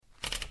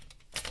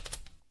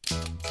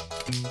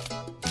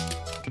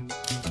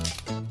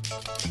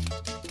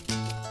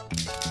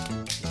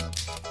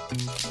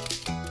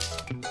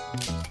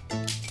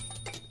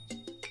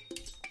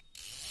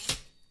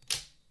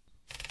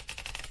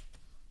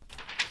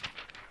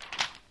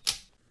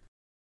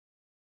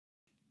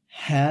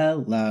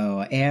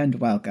Hello, and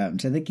welcome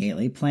to the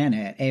Gaily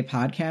Planet, a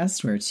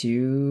podcast where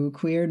two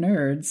queer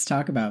nerds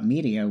talk about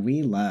media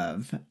we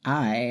love.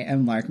 I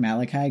am Lark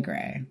Malachi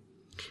Gray.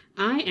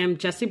 I am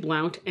Jessie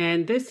Blount,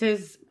 and this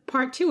is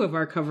part 2 of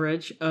our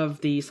coverage of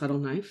The Subtle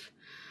Knife,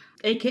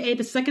 aka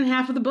the second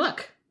half of the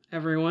book,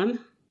 everyone.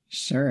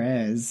 Sure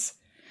is.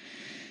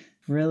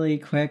 Really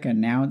quick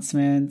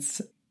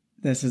announcements.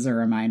 This is a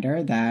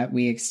reminder that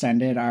we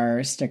extended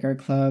our Sticker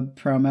Club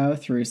promo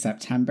through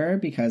September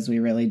because we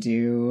really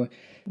do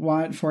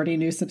want 40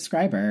 new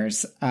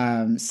subscribers.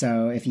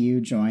 So if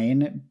you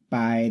join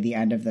by the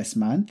end of this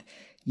month,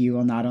 you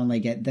will not only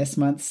get this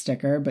month's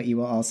sticker, but you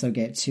will also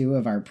get 2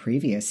 of our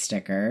previous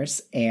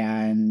stickers.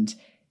 And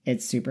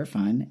it's super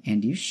fun,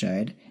 and you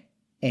should.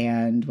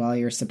 And while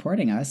you're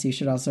supporting us, you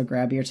should also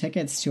grab your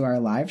tickets to our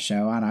live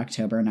show on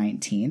October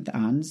 19th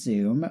on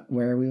Zoom,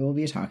 where we will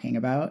be talking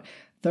about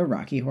the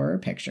Rocky Horror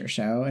Picture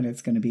Show, and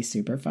it's going to be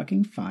super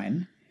fucking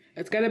fun.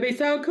 It's going to be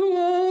so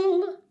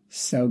cool!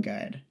 So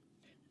good.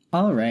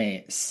 All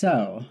right,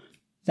 so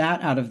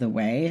that out of the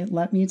way,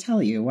 let me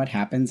tell you what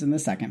happens in the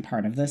second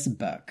part of this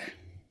book.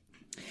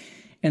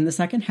 In the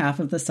second half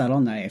of The Subtle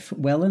Knife,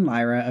 Will and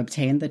Lyra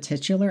obtain the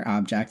titular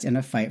object in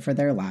a fight for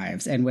their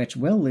lives, in which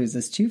Will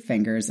loses 2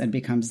 fingers and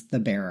becomes the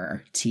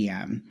bearer,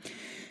 TM.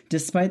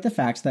 Despite the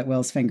fact that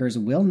Will's fingers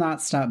will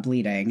not stop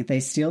bleeding, they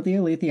steal the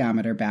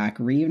alethiometer back,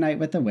 reunite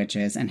with the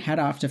witches, and head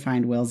off to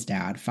find Will's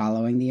dad,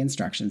 following the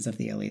instructions of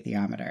the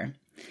alethiometer.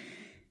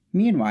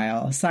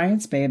 Meanwhile,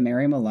 science babe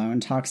Mary Malone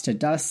talks to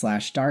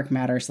dust/dark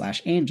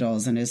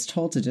matter/angels and is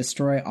told to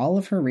destroy all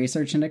of her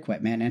research and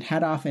equipment and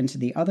head off into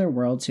the other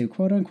world to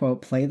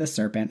quote-unquote play the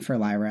serpent for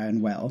Lyra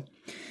and Will.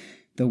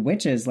 The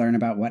witches learn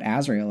about what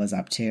Azrael is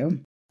up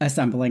to,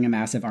 assembling a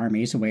massive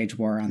army to wage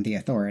war on the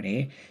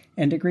Authority,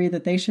 and agree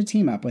that they should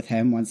team up with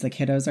him once the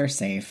kiddos are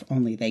safe,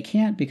 only they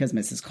can't because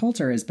Mrs.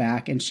 Coulter is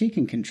back and she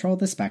can control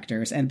the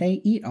specters, and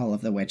they eat all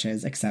of the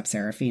witches except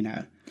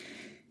Seraphina.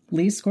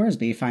 Lee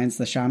Scoresby finds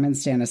the shaman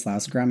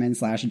Stanislaus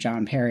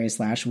Grumman/John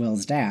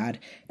Perry/Will's dad,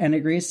 and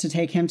agrees to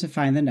take him to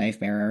find the knife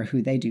bearer,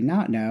 who they do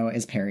not know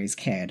is Perry's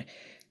kid.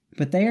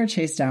 But they are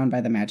chased down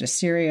by the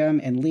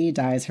Magisterium, and Lee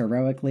dies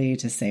heroically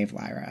to save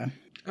Lyra.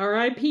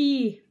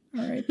 R.I.P.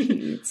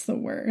 R.I.P. It's the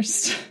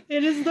worst.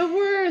 It is the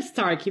worst.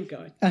 Sorry, keep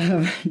going.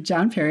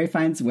 John Perry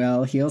finds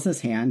Will, heals his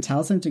hand,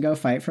 tells him to go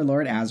fight for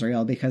Lord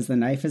Azrael because the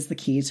knife is the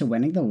key to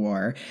winning the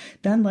war,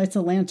 then lights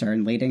a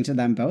lantern, leading to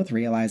them both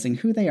realizing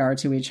who they are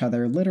to each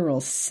other literal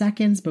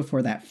seconds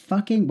before that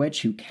fucking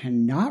witch who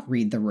cannot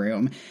read the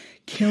room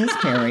kills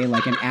Perry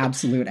like an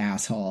absolute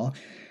asshole.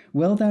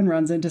 Will then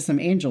runs into some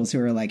angels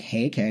who are like,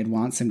 hey kid,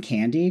 want some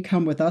candy?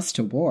 Come with us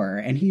to war.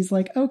 And he's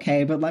like,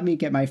 okay, but let me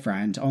get my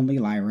friend. Only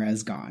Lyra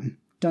is gone.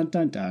 Dun,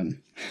 dun,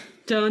 dun.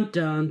 Dun,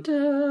 dun,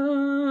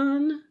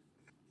 dun.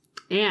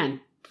 And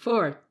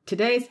for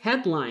today's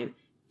headline,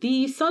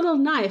 The Subtle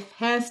Knife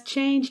has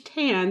changed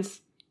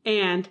hands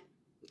and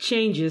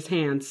changes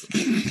hands.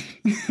 10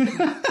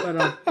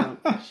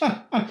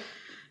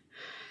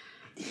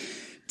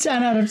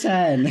 out of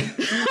 10.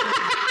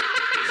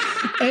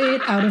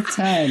 8 out of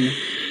 10.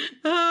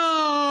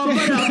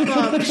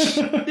 Oh,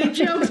 the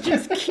jokes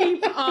just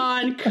keep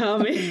on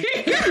coming.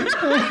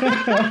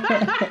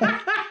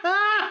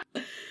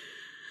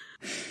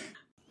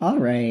 All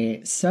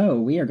right, so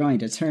we are going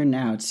to turn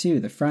now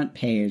to the front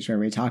page where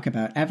we talk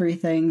about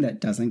everything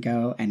that doesn't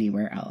go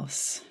anywhere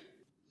else.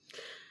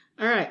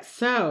 All right,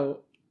 so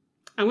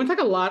I want to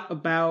talk a lot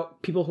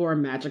about people who are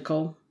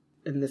magical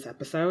in this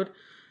episode.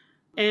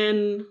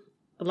 And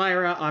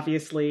Lyra,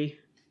 obviously,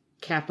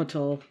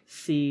 capital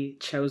C,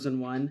 chosen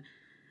one.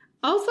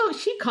 Also,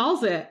 she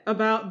calls it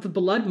about the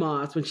blood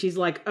moss when she's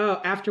like, oh,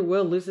 after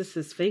Will loses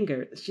his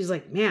finger. She's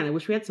like, man, I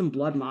wish we had some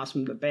blood moss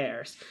from the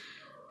bears.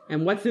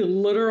 And what's the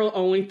literal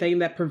only thing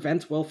that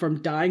prevents Will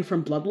from dying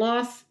from blood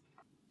loss?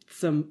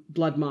 Some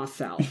blood moss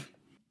salve.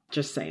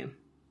 Just saying.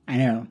 I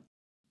know.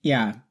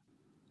 Yeah.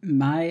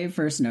 My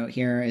first note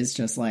here is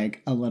just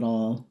like a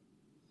little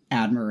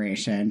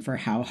admiration for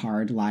how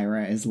hard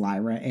Lyra is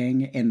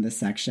Lyra-ing in the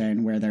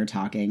section where they're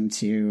talking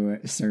to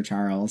Sir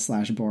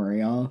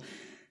Charles/Boreal.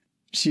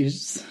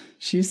 She's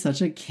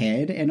such a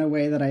kid in a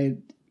way that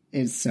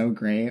is so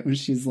great when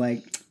she's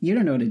like, you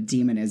don't know what a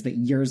demon is, but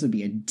yours would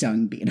be a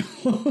dung beetle.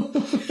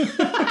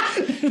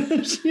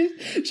 She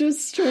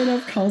just straight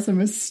up calls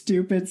him a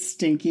stupid,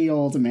 stinky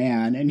old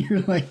man. And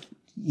you're like,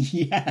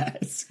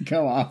 yes,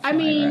 go off, Lyra.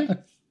 mean,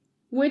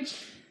 which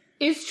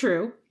is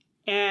true.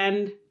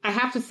 And I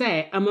have to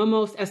say, I'm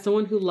almost, as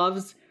someone who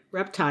loves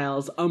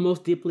reptiles,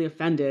 almost deeply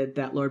offended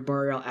that Lord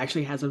Boreal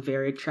actually has a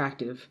very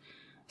attractive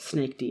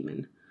snake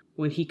demon.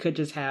 When he could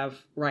just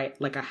have, right,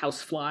 like a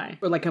housefly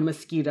or like a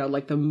mosquito,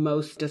 like the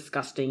most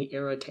disgusting,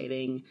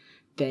 irritating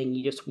thing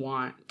you just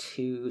want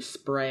to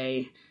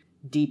spray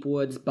deep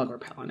woods bug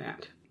repellent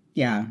at.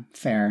 Yeah,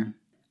 fair.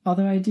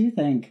 Although I do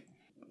think,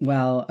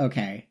 well,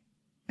 okay,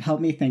 help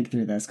me think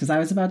through this. Because I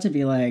was about to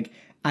be like,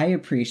 I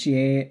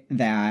appreciate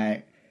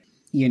that,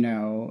 you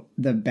know,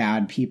 the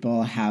bad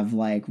people have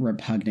like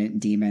repugnant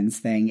demons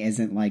thing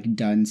isn't like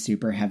done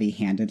super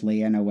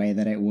heavy-handedly in a way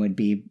that it would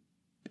be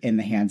in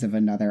the hands of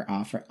another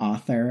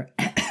author,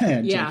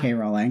 J.K.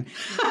 Rowling.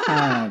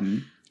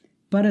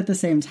 But at the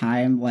same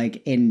time,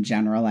 like in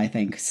general, I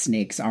think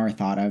snakes are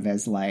thought of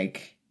as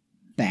like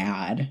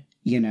bad,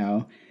 you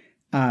know?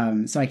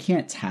 So I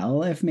can't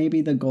tell if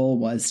maybe the goal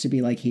was to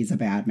be like, he's a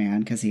bad man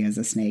because he has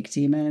a snake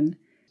demon.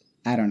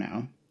 I don't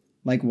know.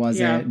 Like, was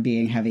it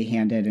being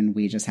heavy-handed and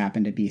we just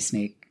happen to be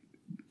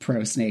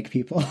pro-snake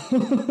people?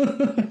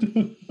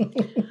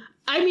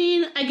 I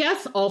mean, I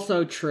guess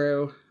also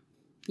true.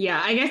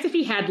 Yeah, I guess if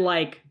he had,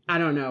 like, I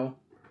don't know,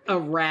 a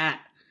rat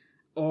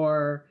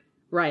or,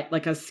 right,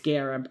 like a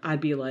scarab,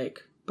 I'd be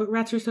like, but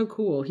rats are so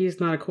cool. He's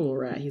not a cool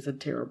rat. He's a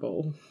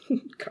terrible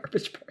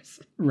garbage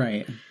person.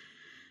 Right.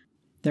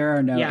 There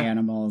are no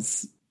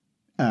animals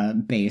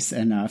base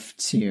enough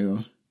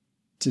to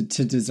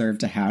deserve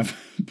to have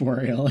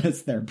Boreal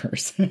as their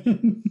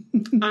person.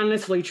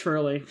 Honestly,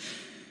 truly.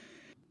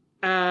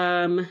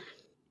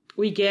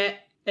 We get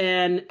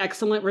an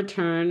excellent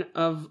return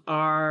of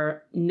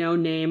our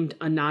no-named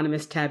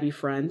anonymous tabby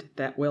friend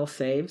that Will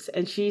saves,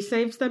 and she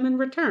saves them in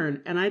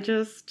return. And I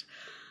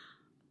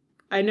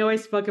know I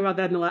spoke about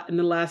that in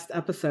the last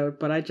episode,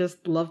 but I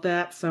just love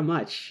that so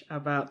much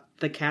about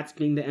the cats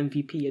being the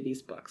MVP of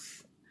these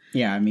books.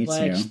 Yeah, me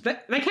too.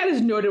 That cat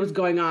has no idea what's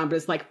going on, but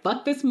it's like,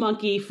 fuck this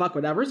monkey, fuck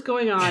whatever's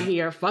going on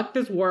here, fuck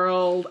this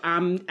world. I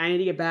need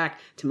to get back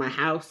to my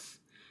house,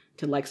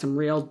 to like some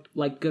real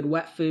like good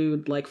wet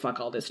food. Like, fuck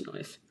all this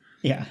noise.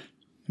 Yeah,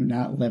 I'm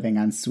not living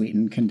on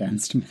sweetened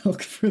condensed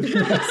milk for the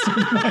rest of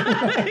my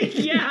life.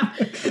 Yeah,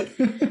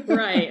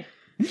 right.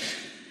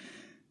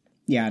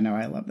 Yeah, no,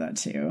 I love that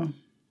too.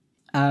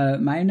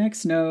 My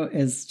next note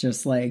is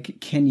just like,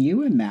 can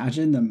you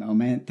imagine the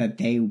moment that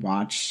they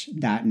watch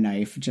that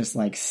knife just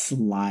like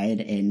slide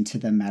into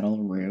the metal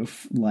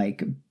roof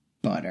like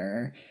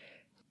butter?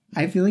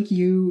 I feel like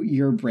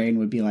your brain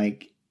would be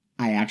like,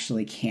 I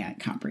actually can't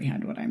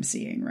comprehend what I'm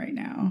seeing right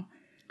now.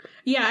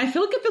 Yeah, I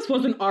feel like if this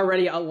wasn't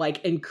already a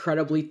like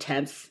incredibly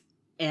tense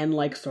and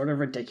like sort of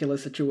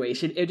ridiculous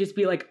situation, it'd just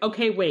be like,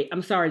 okay, wait,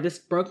 I'm sorry, this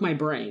broke my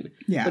brain.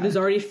 Yeah. But there's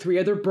already 3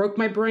 other broke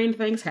my brain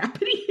things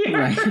happening here.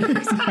 Right,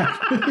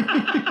 exactly.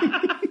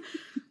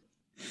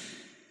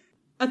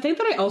 A thing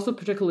that I also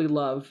particularly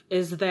love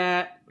is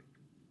that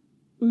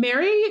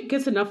Mary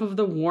gets enough of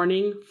the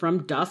warning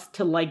from Dusk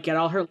to like get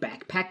all her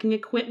backpacking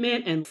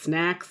equipment and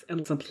snacks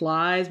and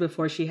supplies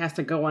before she has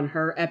to go on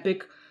her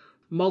epic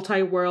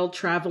multi-world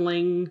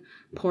traveling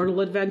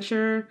portal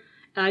adventure.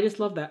 And I just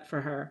love that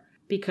for her.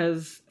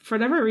 Because for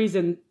whatever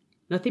reason,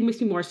 nothing makes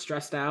me more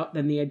stressed out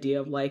than the idea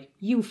of like,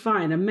 you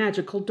find a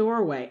magical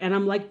doorway. And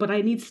I'm like, but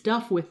I need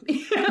stuff with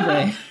me.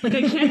 Right. Like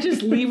I can't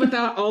just leave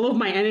without all of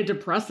my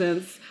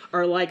antidepressants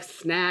or like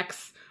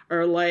snacks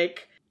or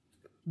like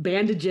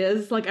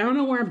bandages. Like, I don't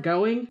know where I'm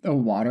going. A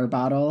water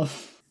bottle.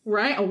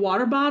 Right? A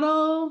water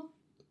bottle.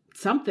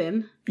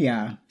 Something.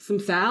 Yeah. Some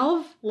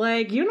salve.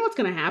 Like, you don't know what's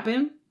going to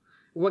happen.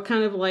 What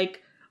kind of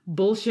like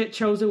bullshit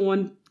chosen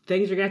one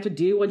things you're gonna have to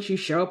do once you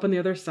show up on the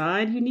other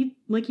side. You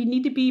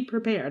need to be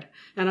prepared,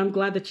 and I'm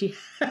glad that you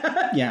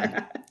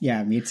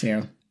yeah, me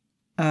too.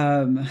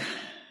 I don't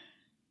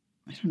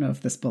know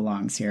if this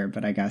belongs here,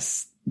 but I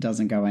guess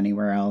doesn't go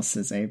anywhere else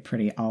is a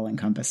pretty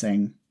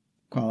all-encompassing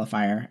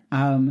qualifier.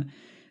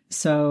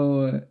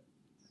 So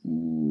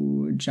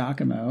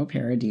Giacomo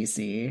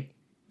Paradisi,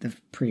 the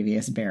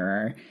previous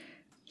bearer,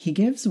 he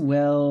gives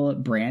Will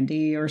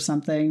brandy or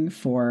something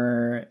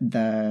for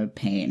the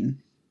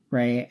pain,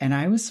 right? And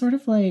I was sort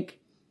of like,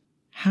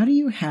 how do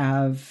you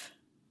have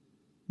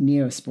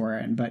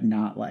Neosporin but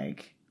not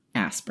like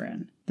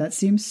aspirin? That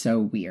seems so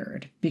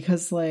weird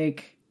because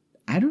like,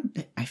 I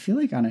feel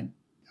like on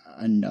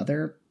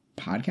another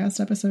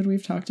podcast episode,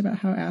 we've talked about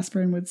how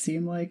aspirin would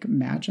seem like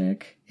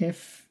magic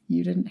if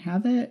you didn't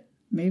have it.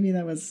 Maybe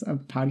that was a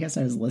podcast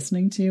I was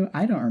listening to.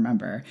 I don't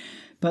remember,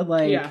 but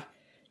like,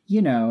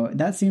 you know,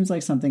 that seems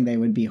like something they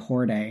would be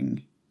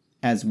hoarding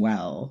as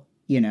well,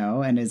 you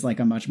know, and is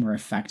like a much more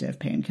effective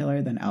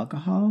painkiller than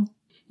alcohol.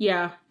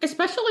 Yeah,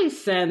 especially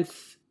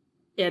since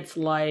it's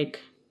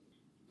like,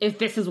 if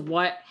this is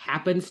what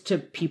happens to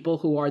people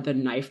who are the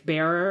knife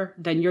bearer,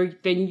 then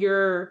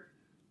you're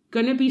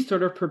going to be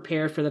sort of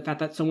prepared for the fact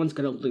that someone's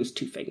going to lose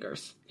 2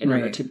 fingers in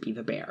order to be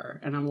the bearer.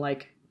 And I'm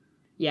like,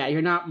 yeah,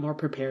 you're not more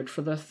prepared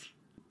for this.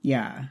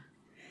 Yeah.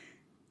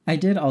 I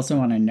did also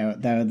want to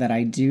note, though, that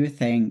I do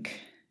think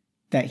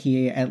that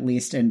he, at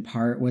least in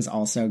part, was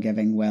also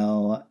giving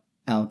Will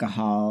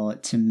alcohol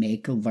to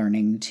make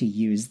learning to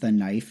use the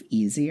knife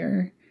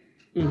easier.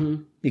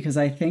 Mm-hmm. Because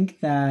I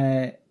think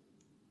that,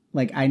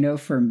 like, I know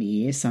for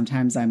me,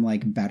 sometimes I'm,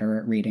 like, better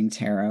at reading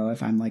tarot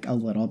if I'm, like, a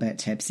little bit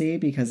tipsy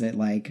because it,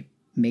 like,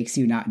 makes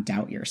you not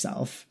doubt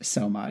yourself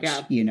so much,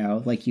 you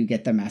know? Like, you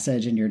get the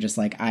message and you're just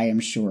like, I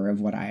am sure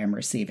of what I am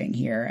receiving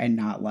here, and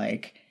not,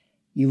 like,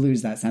 you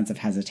lose that sense of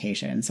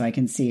hesitation. So I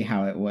can see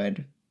how it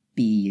would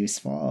be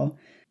useful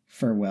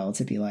for Will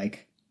to be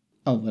like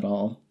a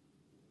little,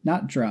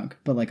 not drunk,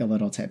 but like a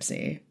little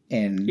tipsy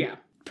and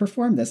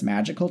perform this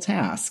magical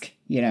task,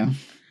 you know?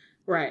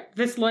 Right.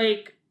 This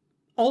like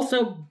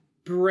also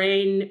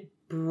brain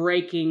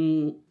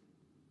breaking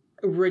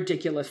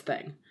ridiculous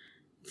thing.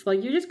 It's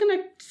like you're just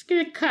gonna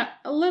cut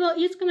a little,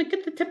 you're just gonna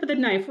get the tip of the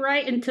knife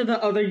right into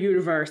the other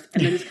universe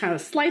and then just kind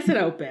of slice it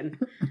open.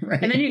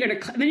 Right. And then you're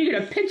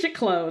gonna pinch it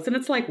closed. And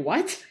it's like,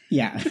 what?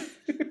 Yeah.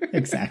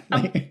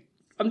 Exactly.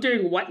 I'm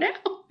doing what now?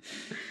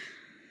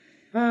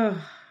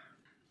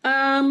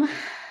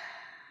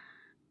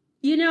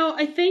 You know,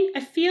 I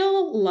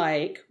feel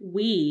like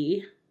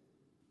we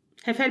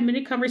have had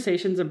many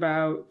conversations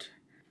about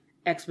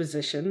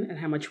exposition and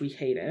how much we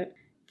hate it.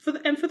 For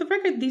the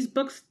record, these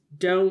books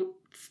don't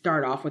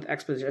start off with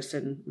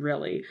exposition,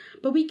 really.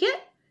 But we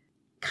get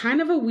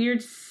kind of a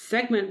weird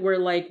segment where,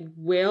 like,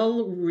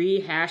 Will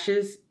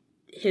rehashes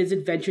his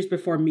adventures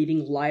before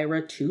meeting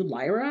Lyra to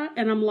Lyra.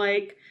 And I'm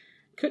like,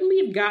 couldn't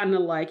we have gotten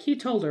he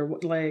told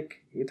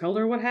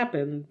her what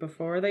happened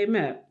before they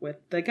met with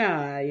the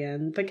guy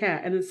and the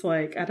cat. And it's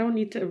like,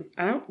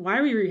 why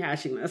are we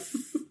rehashing this?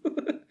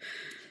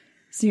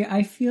 See,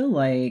 I feel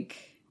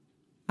like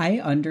I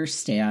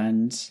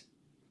understand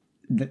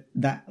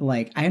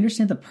I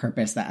understand the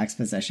purpose that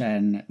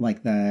exposition,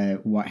 like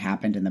what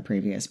happened in the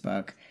previous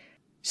book,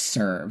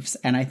 serves.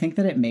 And I think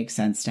that it makes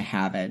sense to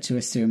have it, to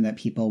assume that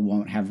people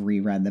won't have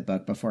reread the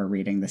book before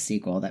reading the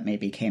sequel that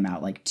maybe came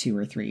out like 2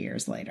 or 3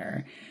 years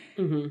later.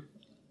 Mm-hmm.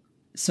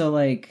 So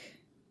like,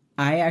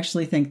 I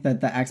actually think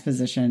that the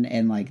exposition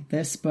in like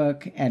this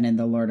book and in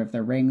the Lord of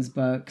the Rings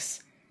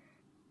books,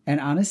 and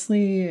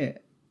honestly,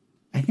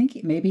 I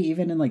think maybe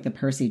even in like the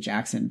Percy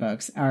Jackson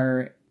books,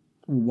 are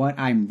what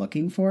I'm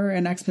looking for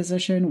in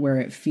exposition, where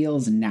it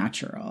feels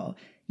natural.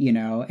 You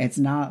know, it's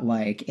not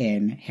like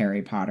in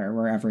Harry Potter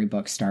where every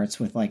book starts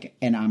with like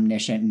an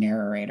omniscient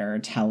narrator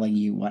telling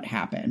you what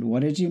happened.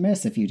 What did you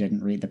miss if you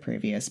didn't read the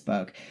previous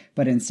book?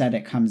 But instead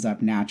it comes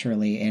up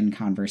naturally in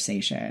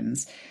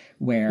conversations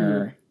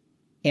where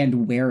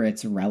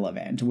it's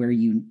relevant, where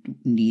you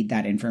need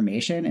that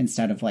information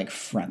instead of like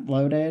front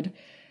loaded.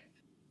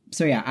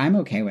 So yeah, I'm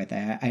okay with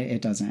it.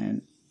 It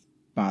doesn't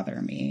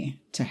bother me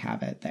to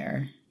have it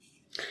there.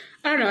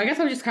 I don't know. I guess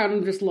I was just kind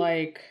of just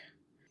like,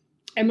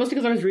 and mostly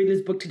because I was reading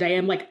this book today,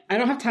 I'm like, I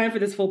don't have time for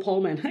this full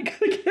Pullman. I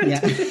gotta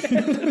get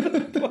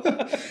to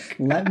it.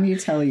 Let me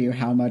tell you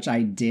how much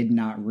I did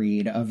not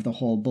read of the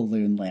whole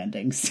balloon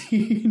landing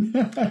scene.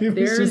 It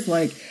was just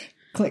like,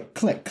 click,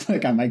 click,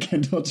 click on my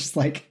Kindle, just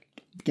like,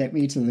 get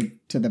me to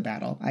the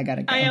battle. I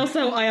gotta go. I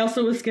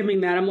also was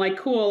skimming that. I'm like,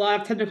 cool, a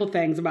lot of technical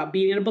things about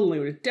being in a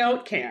balloon.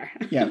 Don't care.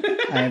 Yep.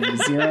 I have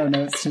 0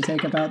 notes to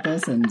take about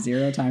this and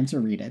 0 time to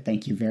read it.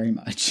 Thank you very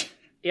much.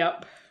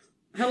 Yep.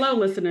 Hello,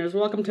 listeners.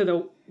 Welcome to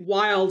the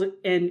wild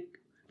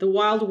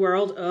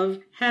world of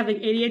having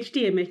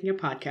ADHD and making a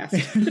podcast.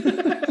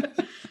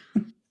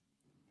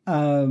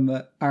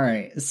 All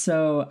right.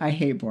 So I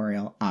hate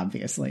Boreal,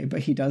 obviously, but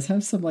he does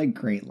have some like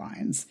great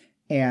lines.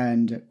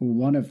 And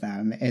one of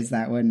them is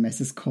that when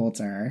Mrs.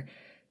 Coulter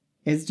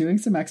is doing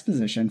some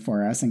exposition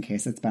for us, in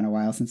case it's been a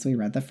while since we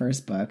read the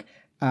first book,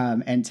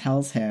 and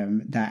tells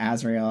him that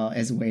Azrael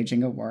is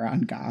waging a war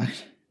on God,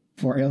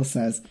 Boreal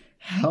says,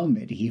 "How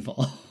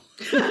medieval."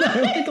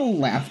 I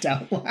laughed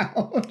out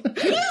loud.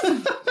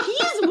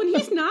 When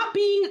he's not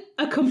being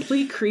a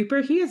complete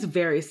creeper, he is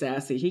very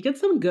sassy. He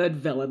gets some good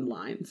villain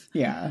lines.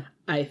 Yeah.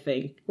 I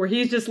think. Where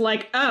he's just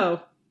like,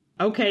 oh,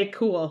 okay,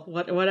 cool.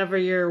 Whatever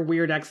your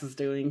weird ex is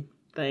doing.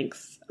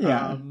 Thanks.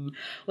 Yeah.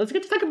 Let's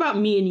get to talk about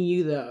me and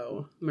you,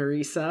 though,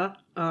 Marisa.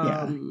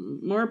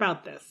 More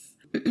about this.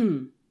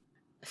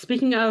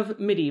 Speaking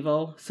of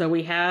medieval, so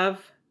we have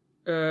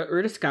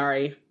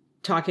Urdaskari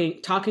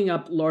talking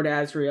up Lord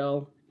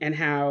Asriel and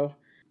how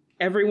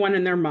everyone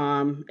and their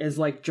mom is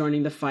like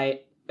joining the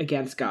fight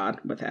against God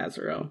with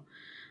Azrael.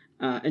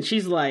 And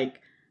she's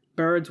like,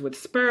 birds with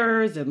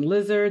spurs and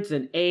lizards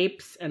and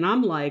apes. And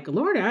I'm like,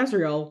 Lord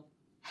Asriel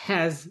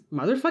has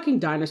motherfucking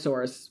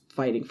dinosaurs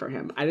fighting for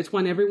him. I just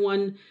want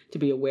everyone to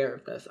be aware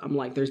of this. I'm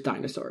like, there's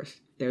dinosaurs.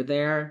 They're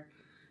there.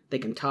 They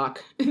can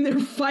talk. And they're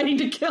fighting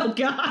to kill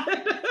God.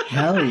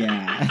 Hell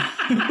yeah.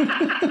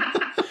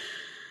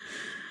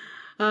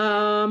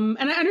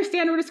 And I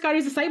understand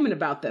Urdaskari's excitement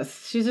about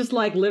this. She's just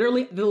like,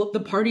 literally,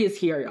 the party is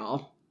here,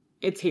 y'all.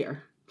 It's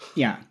here.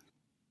 Yeah.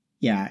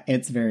 Yeah,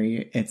 it's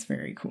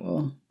very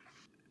cool.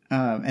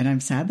 And I'm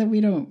sad that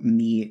we don't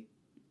meet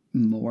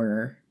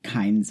more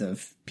kinds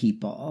of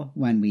people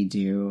when we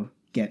do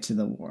get to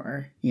the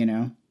war, you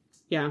know?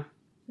 Yeah.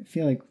 I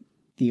feel like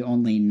the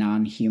only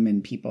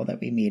non-human people that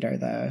we meet are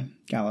the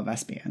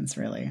Gallivespians,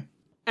 really.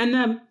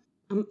 And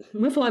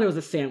Muffaletta was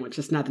a sandwich.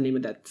 It's not the name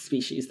of that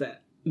species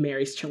that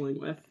Mary's chilling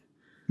with.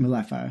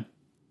 Mulefa.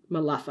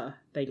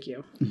 Thank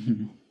you.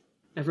 Mm-hmm.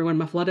 Everyone,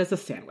 Muffaletta is a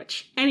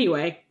sandwich.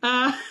 Anyway.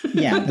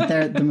 Yeah,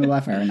 but the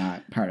Mulefa are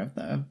not part of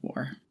the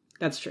war.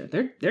 That's true.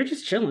 They're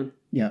just chilling.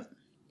 Yep.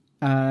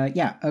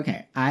 Yeah,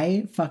 okay.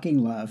 I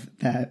fucking love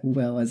that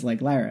Will is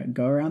like, Lyra,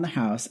 go around the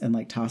house and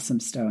like toss some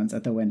stones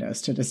at the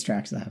windows to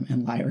distract them.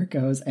 And Lyra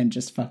goes and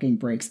just fucking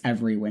breaks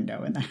every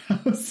window in the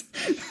house.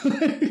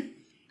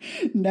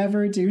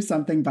 Never do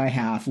something by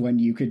half when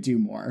you could do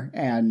more.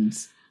 And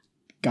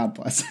God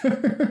bless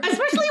her.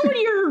 Especially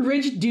when you're a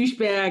rich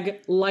douchebag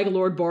like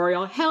Lord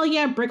Boreal. Hell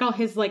yeah, break all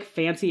his like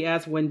fancy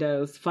ass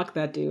windows. Fuck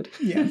that dude.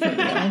 Yeah, for real.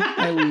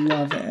 I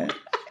love it.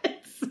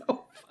 It's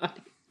so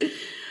funny.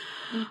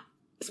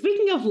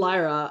 Speaking of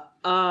Lyra,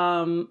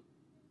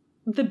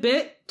 the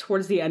bit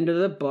towards the end of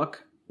the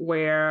book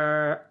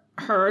where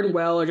her and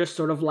Will are just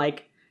sort of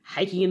like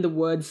hiking in the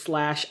woods /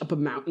 up a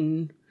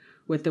mountain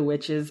with the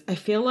witches, I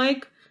feel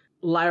like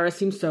Lyra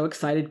seems so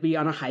excited to be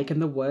on a hike in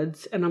the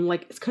woods. And I'm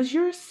like, it's because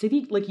you're a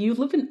city, like you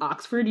lived in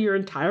Oxford your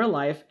entire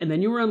life, and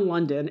then you were in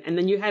London, and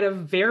then you had a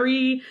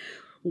very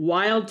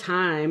wild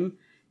time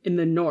in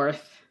the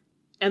north.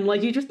 And,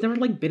 like, you just never,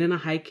 like, been in a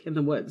hike in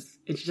the woods.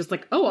 And she's just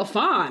like, oh, a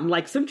fawn,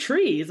 like, some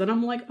trees. And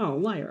I'm like, oh,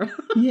 Lyra.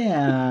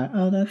 Yeah.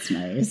 Oh, that's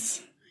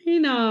nice.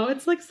 You know,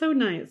 it's, like, so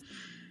nice.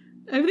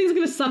 Everything's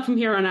going to suck from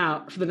here on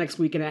out for the next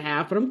week and a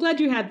half. But I'm glad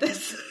you had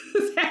this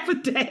half a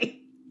day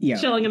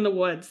chilling in the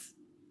woods.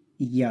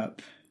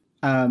 Yup.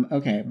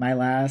 Okay, my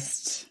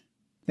last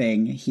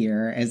thing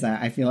here is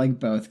that I feel like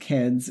both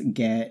kids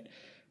get...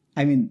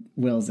 I mean,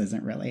 Will's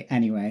isn't really.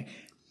 Anyway...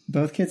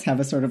 Both kids have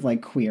a sort of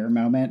like queer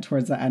moment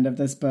towards the end of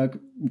this book.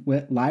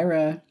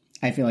 Lyra,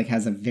 I feel like,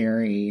 has a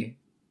very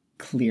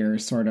clear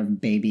sort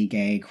of baby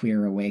gay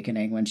queer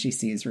awakening when she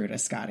sees Ruta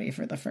Scotty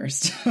for the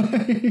first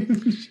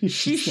time.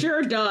 She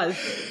sure does.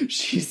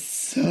 She's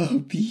so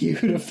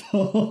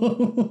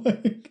beautiful.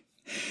 Like,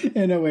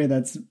 in a way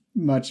that's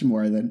much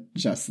more than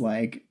just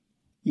like,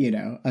 you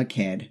know, a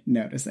kid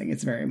noticing.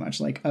 It's very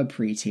much like a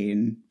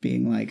preteen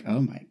being like,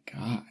 oh my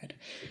God.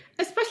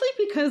 Especially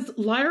because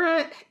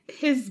Lyra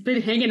has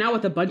been hanging out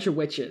with a bunch of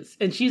witches.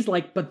 And she's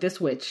like, but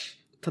this witch,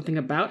 something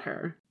about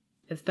her.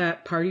 It's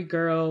that party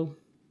girl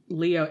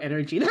Leo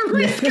energy that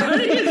Ruta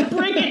Scotty is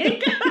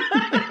bringing.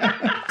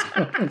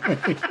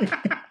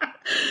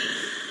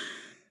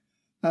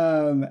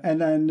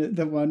 And then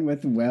the one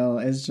with Will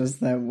is just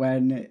that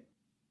when...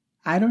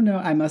 I don't know,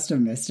 I must have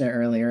missed it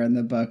earlier in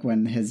the book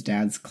when his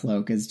dad's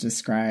cloak is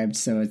described,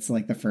 so it's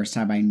like the first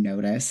time I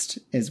noticed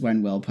is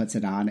when Will puts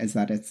it on, is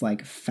that it's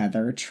like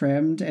feather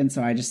trimmed, and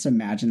so I just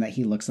imagine that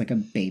he looks like a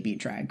baby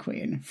drag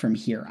queen from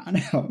here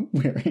on out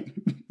wearing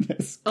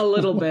this cloak. A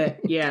little bit,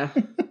 yeah.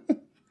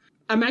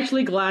 I'm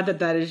actually glad that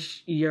that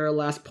is your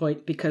last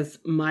point, because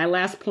my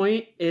last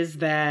point is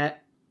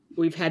that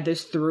we've had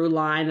this through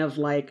line of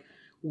like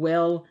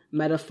Will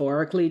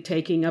metaphorically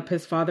taking up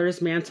his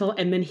father's mantle,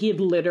 and then he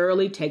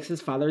literally takes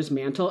his father's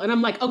mantle, and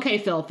I'm like, okay,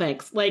 Phil,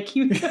 thanks. Like,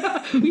 you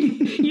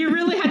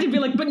really had to be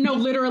like, but no,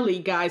 literally,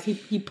 guys,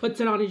 he puts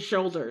it on his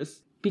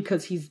shoulders,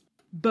 because he's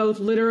both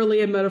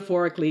literally and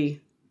metaphorically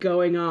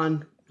going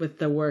on with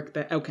the work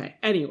that, okay,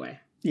 anyway.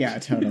 Yeah,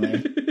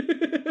 totally.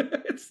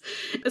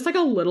 It's like a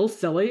little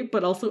silly,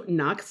 but also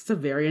not, 'cause it's a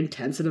very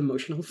intense and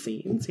emotional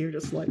scene, so you're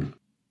just like...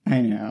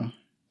 I know.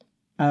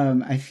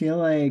 I feel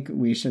like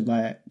we should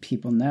let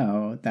people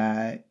know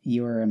that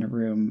you are in a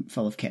room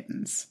full of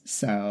kittens,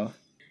 so...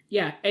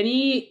 Yeah,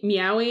 any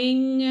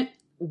meowing,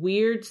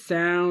 weird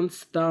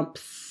sounds,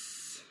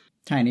 thumps...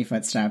 Tiny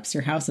footsteps.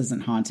 Your house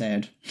isn't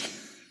haunted.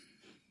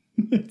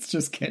 It's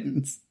just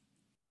kittens.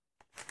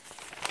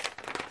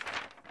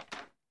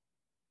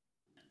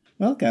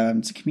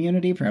 Welcome to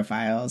Community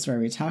Profiles, where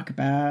we talk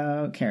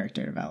about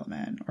character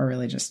development, or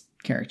really just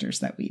characters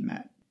that we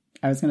met.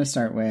 I was going to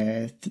start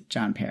with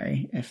John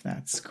Perry, if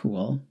that's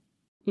cool.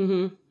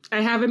 Mm-hmm. I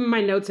have him in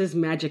my notes as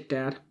Magic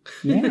Dad.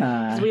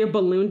 Yeah. So we have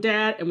Balloon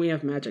Dad and we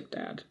have Magic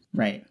Dad.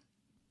 Right.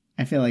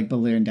 I feel like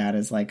Balloon Dad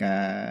is like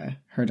a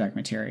Her Dark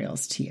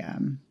Materials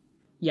TM.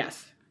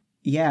 Yes.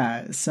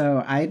 Yeah,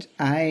 so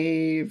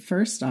I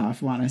first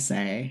off want to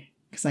say,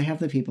 because I have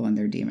the people and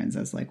their demons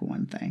as like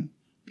one thing,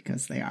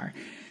 because they are.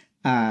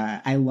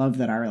 I love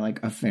that our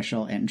like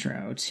official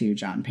intro to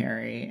John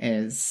Perry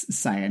is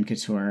Cyan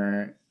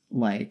Couture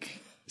like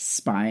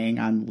spying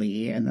on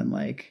Lee and then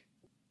like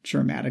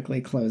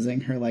dramatically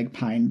closing her like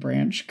pine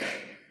branch.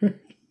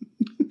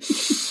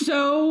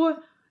 So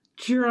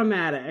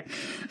dramatic.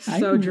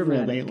 So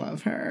dramatic. I really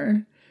love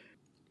her.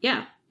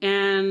 Yeah.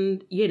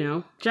 And, you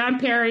know, John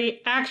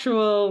Perry,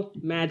 actual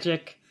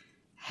magic,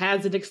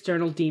 has an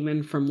external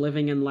demon from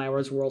living in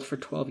Lyra's world for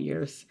 12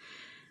 years.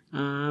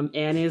 And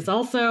is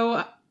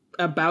also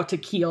about to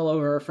keel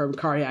over from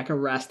cardiac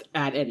arrest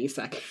at any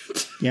second.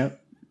 Yep.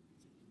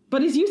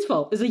 But he's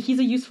useful. He's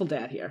a useful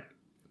dad here.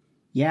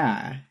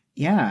 Yeah.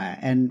 Yeah.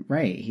 And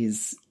right.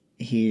 He's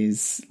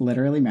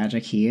literally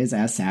magic. He is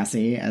as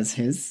sassy as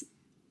his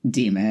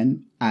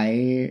demon.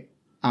 I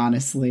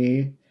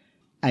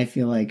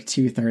feel like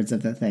 2/3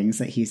 of the things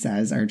that he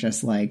says are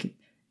just like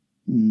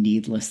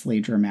needlessly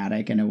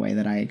dramatic in a way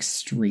that I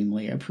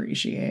extremely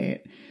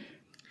appreciate.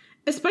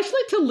 Especially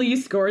to Lee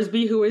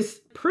Scoresby, who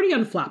is pretty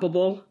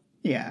unflappable.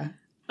 Yeah.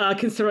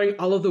 Considering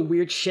all of the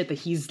weird shit that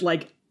he's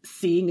like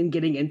seeing and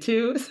getting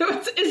into. So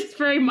it's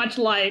very much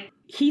like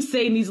he's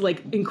saying these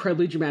like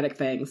incredibly dramatic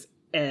things,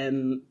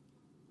 and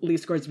Lee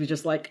Scoresby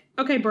just like,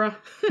 okay, bruh.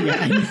 Yeah,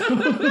 I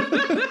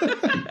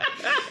know.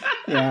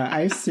 Yeah,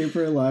 I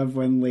super love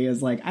when Lee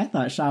is like, I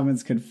thought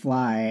shamans could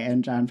fly,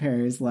 and John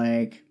Perry's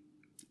like,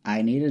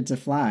 I needed to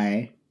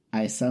fly.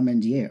 I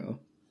summoned you.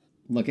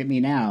 Look at me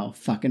now,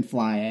 fucking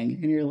flying.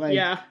 And you're like,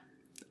 yeah,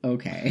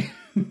 okay.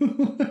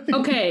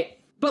 okay,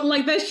 but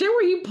like that shit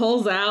where he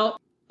pulls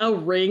out a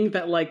ring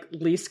that like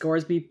Lee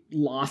Scoresby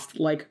lost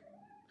like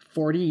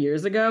 40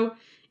 years ago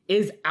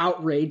is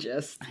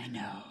outrageous. I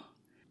know.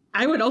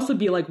 I would also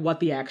be like,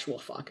 what the actual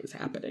fuck is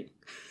happening?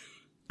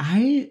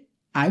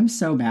 I'm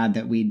so mad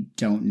that we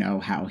don't know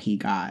how he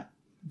got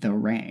the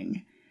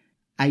ring.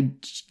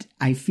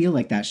 I feel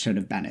like that should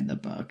have been in the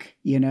book,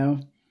 you know?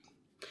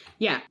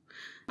 Yeah.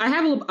 I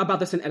have a little about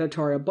this in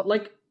editorial, but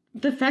like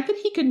the fact that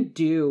he can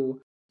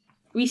do,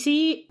 we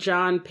see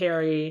John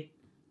Perry,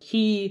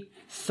 he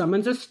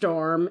summons a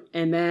storm,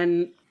 and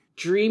then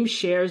Dream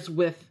shares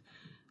with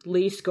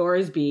Lee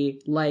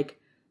Scoresby, like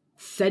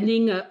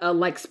sending a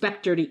like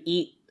specter to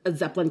eat a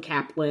Zeppelin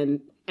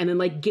Kaplan, and then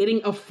like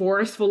getting a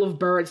forest full of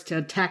birds to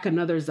attack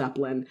another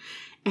Zeppelin.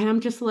 And I'm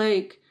just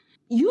like,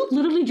 you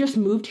literally just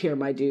moved here,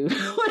 my dude.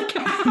 Like,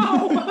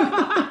 how?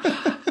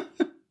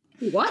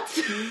 What?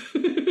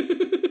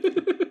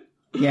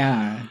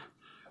 Yeah.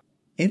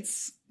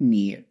 It's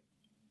neat.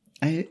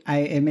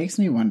 It makes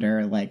me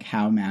wonder, like,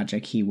 how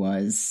magic he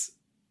was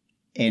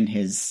in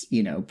his,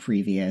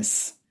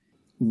 previous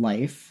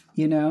life,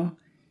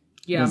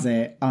 Yeah. Was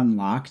it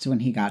unlocked when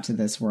he got to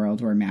this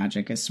world where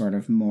magic is sort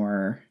of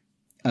more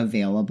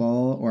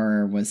available,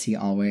 or was he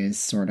always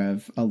sort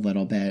of a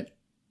little bit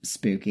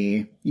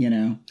spooky,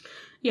 Yeah.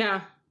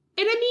 And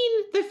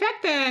I mean, the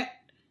fact that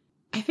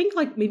I think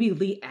like maybe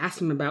Lee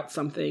asked him about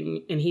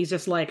something and he's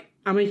just like,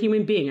 I'm a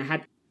human being.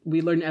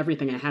 We learned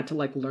everything. I had to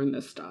like learn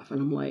this stuff. And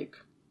I'm like,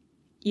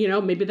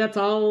 maybe that's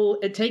all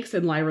it takes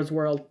in Lyra's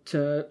world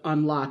to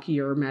unlock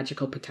your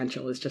magical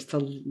potential, is just to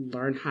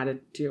learn how to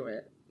do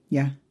it.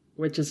 Yeah.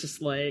 Which is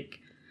just like,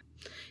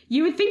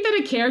 you would think that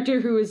a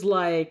character who is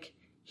like,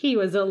 he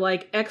was a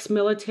like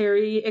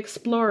ex-military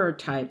explorer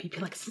type, you'd be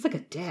like, this is like a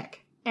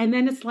dick. And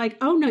then it's like,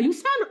 oh no, you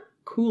sound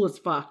cool as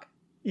fuck.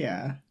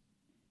 Yeah.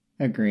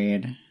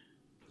 Agreed.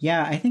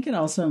 Yeah, I think it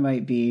also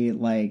might be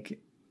like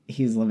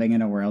he's living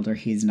in a world where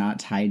he's not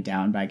tied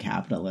down by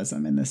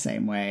capitalism in the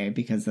same way,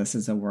 because this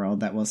is a world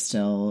that will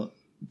still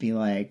be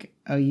like,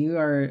 oh, you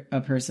are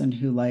a person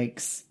who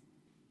likes,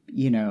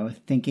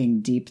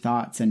 thinking deep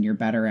thoughts, and you're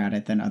better at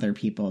it than other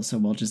people, so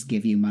we'll just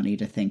give you money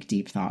to think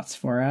deep thoughts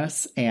for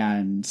us.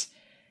 And,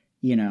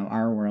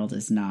 our world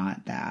is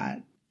not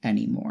that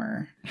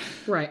anymore.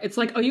 Right. It's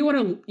like, oh, you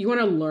want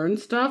to learn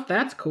stuff?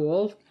 That's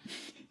cool.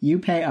 You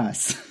pay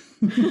us.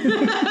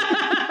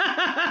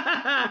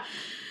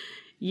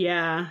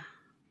 Yeah.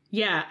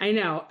 Yeah, I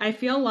know. I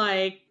feel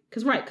like,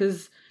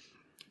 because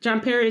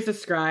John Perry is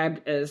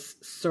described as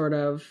sort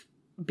of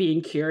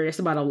being curious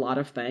about a lot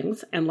of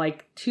things. And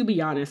like, to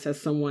be honest,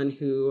 as someone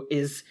who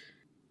is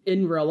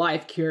in real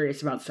life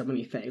curious about so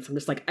many things, I'm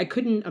just like, I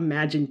couldn't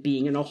imagine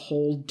being in a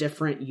whole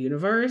different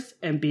universe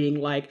and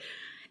being like,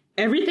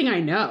 everything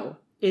I know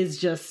is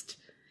just,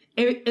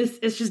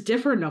 it's just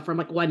different enough where I'm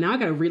like, well, now I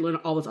got to relearn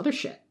all this other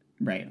shit.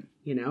 Right.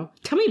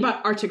 Tell me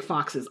about Arctic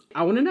foxes.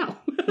 I want to know.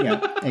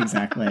 Yeah,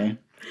 exactly.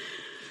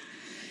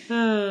 Do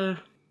you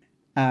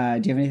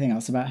have anything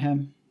else about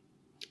him?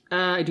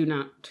 I do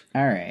not.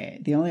 All right.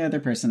 The only other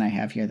person I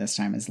have here this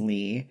time is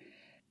Lee.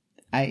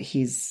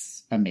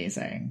 He's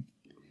amazing.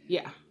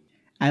 Yeah.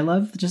 I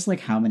love just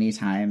like how many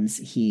times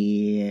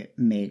he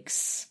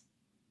makes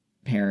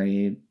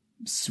Perry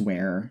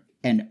swear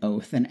an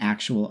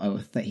actual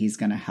oath that he's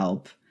going to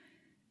help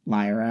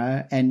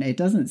Lyra. And it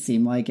doesn't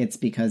seem like it's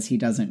because he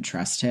doesn't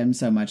trust him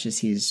so much as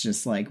he's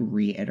just like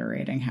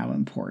reiterating how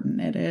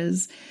important it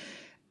is.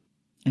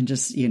 And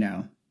just,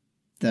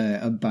 the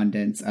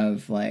abundance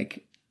of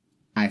like,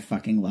 I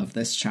fucking love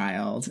this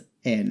child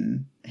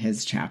in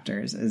his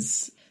chapters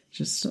is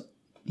just, a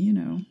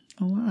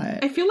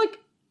lot. I feel like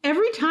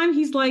every time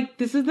he's like,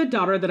 this is the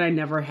daughter that I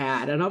never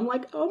had. And I'm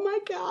like, oh my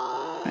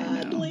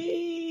God,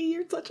 Lee,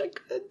 you're such a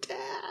good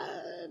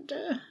dad.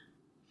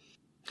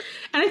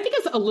 And I think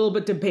it's a little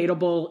bit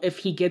debatable if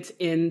he gets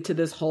into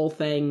this whole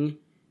thing,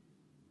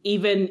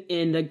 even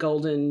in the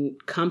Golden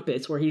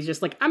Compass, where he's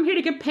just like, I'm here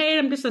to get paid.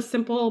 I'm just a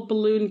simple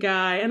balloon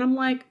guy. And I'm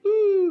like,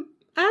 I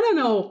don't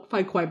know if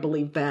I quite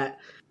believe that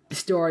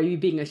story. You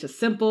being just a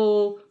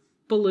simple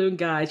balloon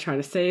guy trying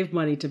to save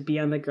money to be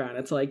on the ground.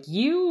 It's like,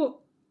 you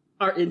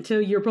are into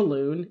your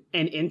balloon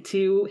and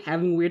into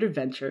having weird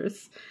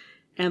adventures.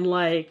 And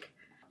like,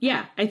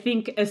 yeah, I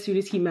think as soon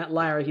as he met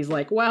Lyra, he's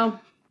like,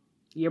 well,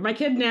 you're my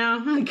kid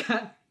now. I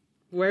got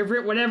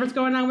whatever's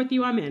going on with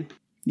you, I'm in.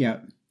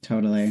 Yep,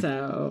 totally.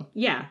 So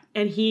yeah,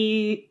 and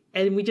we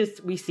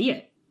see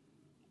it,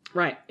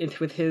 right? It's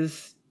with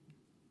his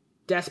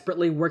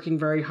desperately working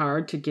very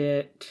hard to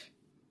get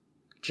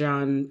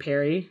John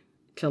Perry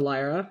to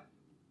Lyra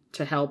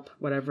to help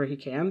whatever he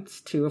can,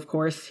 to of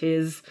course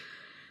his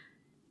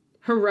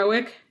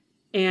heroic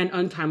and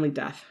untimely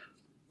death,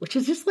 which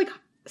is just like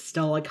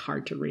still like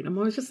hard to read. I'm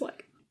always just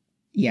like,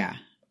 yeah,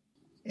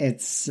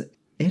 it's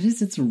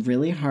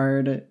really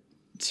hard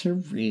to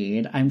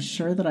read. I'm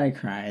sure that I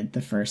cried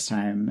the first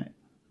time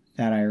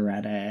that I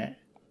read it.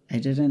 I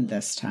didn't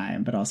this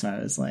time, but also I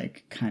was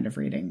like kind of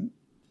reading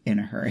in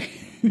a hurry.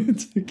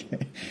 It's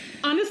okay.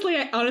 Honestly,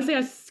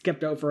 I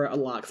skipped over it a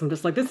lot because I'm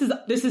just like, this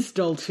is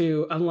still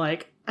too. I'm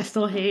like, I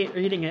still hate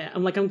reading it.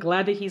 I'm like, I'm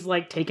glad that he's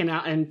like taken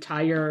out an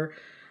entire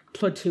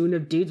platoon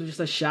of dudes with just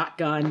a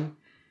shotgun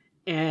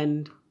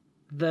and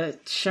the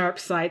sharp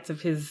sights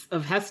of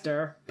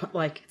Hester, but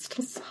like, it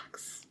still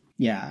sucks.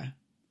 Yeah.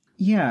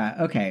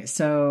 Okay.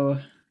 So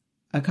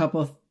a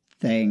couple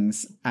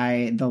things.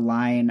 The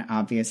line,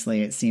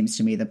 obviously, it seems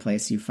to me the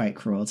place you fight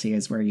cruelty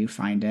is where you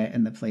find it,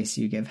 and the place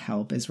you give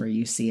help is where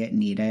you see it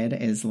needed,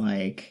 is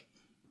like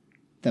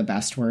the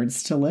best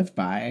words to live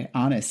by,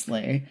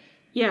 honestly.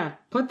 Yeah,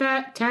 put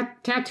that,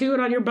 tattoo it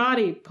on your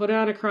body, put it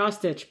on a cross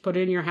stitch, put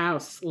it in your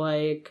house.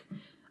 Like,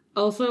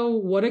 also,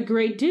 what a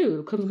great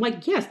dude. Because I'm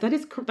like, yes, that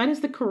is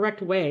the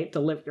correct way to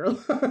live your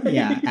life.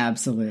 Yeah,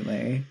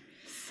 absolutely.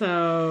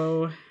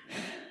 So,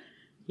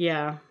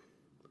 yeah.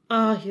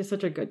 Oh, he's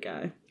such a good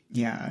guy.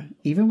 Yeah.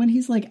 Even when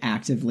he's like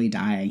actively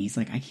dying, he's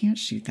like, I can't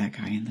shoot that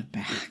guy in the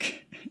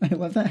back. I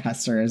love that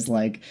Hester is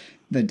like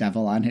the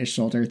devil on his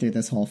shoulder through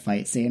this whole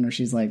fight scene where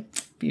she's like,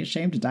 be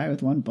ashamed to die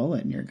with one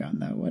bullet in your gun,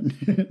 though,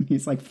 wouldn't it? And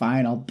he's like,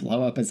 fine, I'll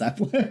blow up a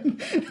Zeppelin,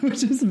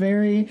 which is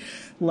very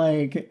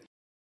like,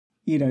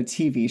 you know,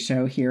 TV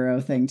show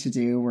hero thing to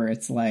do, where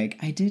it's like,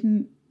 I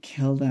didn't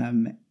kill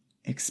them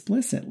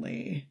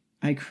explicitly.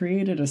 I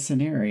created a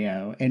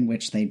scenario in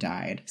which they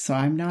died, so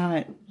I'm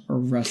not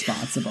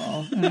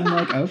responsible. And I'm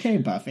like, okay,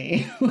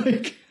 Buffy.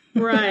 Like,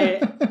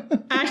 right.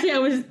 Actually, I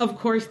was, of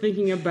course,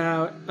 thinking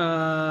about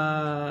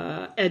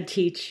Ed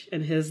Teach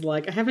and his,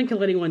 like, I haven't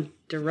killed anyone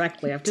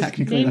directly. I've just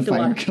technically the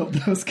fire killed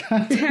those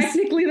guys.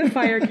 Technically the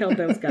fire killed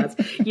those guys.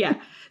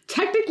 Yeah.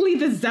 Technically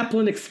the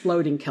Zeppelin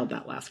exploding killed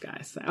that last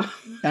guy, so.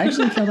 I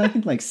actually killed, I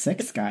think, like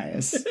 6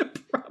 guys.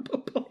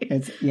 Probably.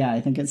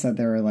 I think it said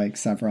there were, like,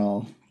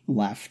 several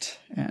left,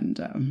 and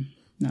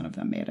none of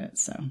them made it,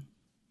 so.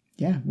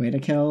 Yeah, way to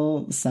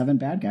kill 7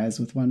 bad guys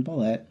with 1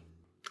 bullet.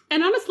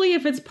 And honestly,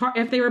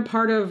 if they were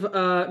part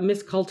of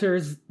Miss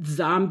Coulter's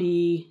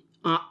zombie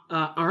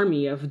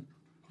army of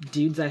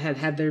dudes that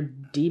had their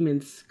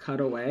demons cut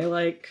away,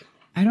 like,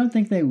 I don't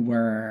think they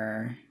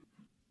were.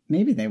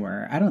 Maybe they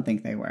were. I don't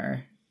think they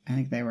were. I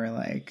think they were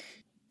like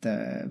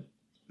the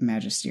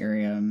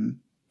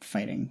Magisterium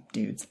fighting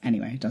dudes.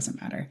 Anyway, it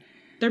doesn't matter.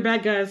 They're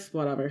bad guys.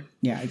 Whatever.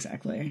 Yeah,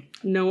 exactly.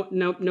 No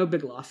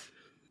big loss.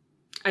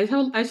 I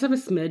just have a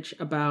smidge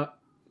about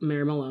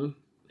Mary Malone,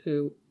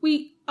 who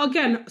we,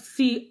 again,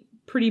 see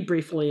pretty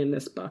briefly in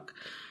this book.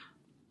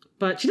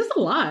 But she does a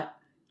lot.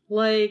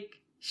 Like,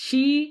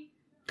 she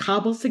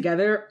cobbles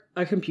together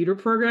a computer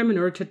program in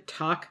order to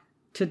talk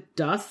to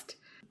Dust.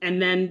 And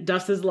then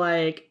Dust is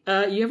like,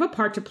 you have a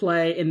part to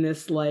play in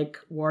this, like,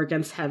 war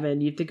against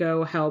heaven. You have to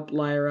go help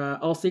Lyra.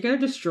 Also, you gotta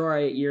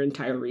destroy your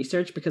entire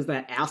research because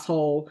that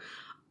asshole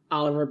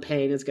Oliver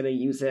Payne is gonna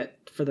use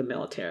it for the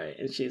military.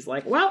 And she's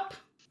like, well...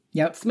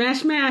 Yep.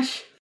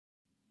 Smash.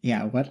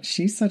 Yeah,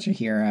 she's such a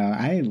hero.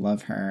 I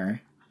love her.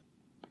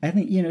 I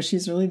think, you know,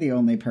 she's really the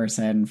only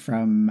person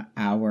from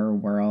our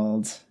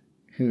world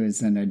who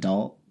is an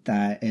adult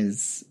that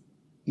is,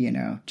 you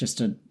know,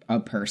 just a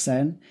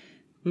person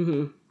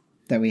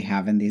that we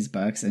have in these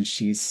books. And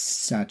she's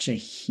such a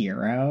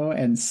hero.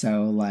 And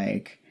so,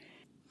 like,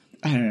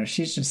 I don't know,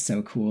 she's just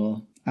so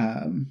cool.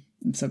 I'm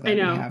so glad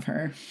we have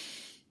her.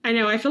 I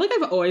know. I feel like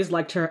I've always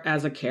liked her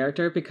as a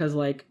character because,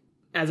 like,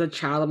 as a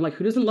child, I'm like,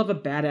 who doesn't love a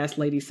badass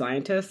lady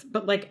scientist?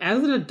 But, like,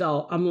 as an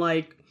adult, I'm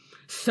like,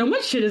 so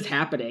much shit is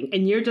happening,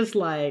 and you're just,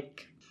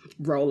 like,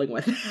 rolling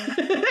with it.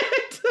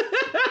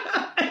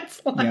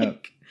 It's like...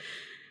 Yep.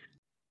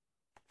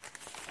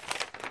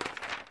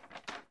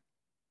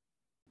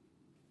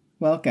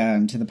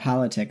 Welcome to the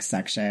politics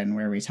section,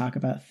 where we talk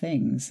about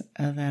things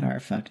that are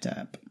fucked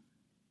up.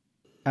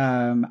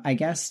 I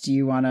guess, do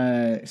you want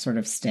to sort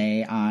of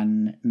stay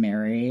on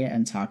Mary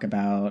and talk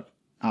about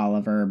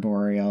Oliver,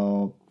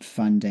 Boreal,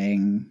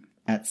 funding,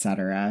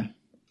 etc.?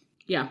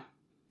 Yeah.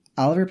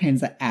 Oliver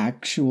Payne's the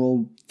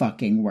actual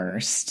fucking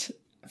worst,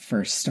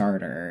 for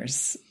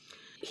starters.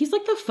 He's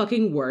like the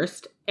fucking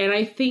worst. And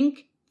I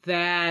think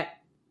that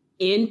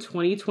in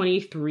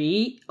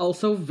 2023,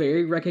 also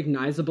very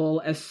recognizable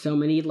as so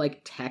many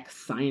like tech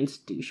science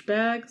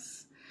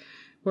douchebags,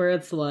 where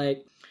it's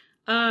like,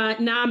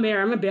 nah, Mayor,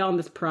 I'm gonna bail on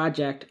this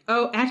project.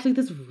 Oh, actually,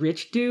 this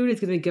rich dude is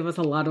gonna give us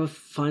a lot of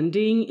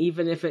funding,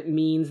 even if it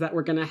means that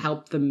we're gonna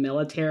help the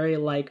military,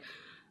 like,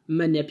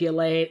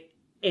 manipulate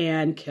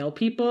and kill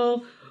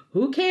people.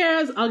 Who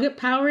cares? I'll get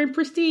power and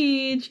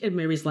prestige. And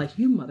Mary's like,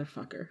 you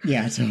motherfucker.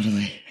 Yeah,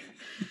 totally.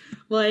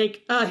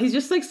 Like, he's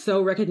just, like,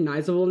 so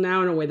recognizable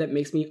now in a way that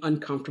makes me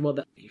uncomfortable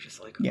that he's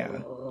just like, yeah.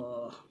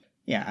 Oh.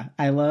 Yeah,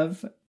 I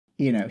love...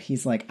 You know,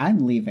 he's like,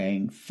 I'm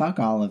leaving. Fuck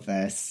all of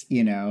this.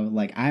 You know,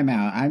 like, I'm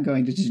out. I'm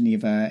going to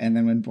Geneva. And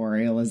then when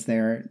Boreal is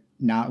there,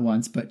 not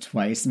once, but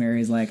twice,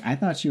 Mary's like, I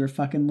thought you were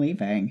fucking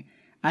leaving.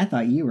 I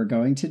thought you were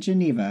going to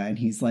Geneva. And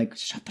he's like,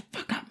 shut the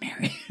fuck up,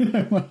 Mary.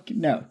 I'm like,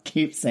 no,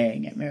 keep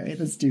saying it, Mary.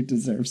 This dude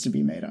deserves to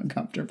be made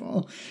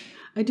uncomfortable.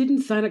 I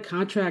didn't sign a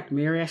contract,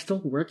 Mary. I still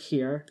work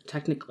here,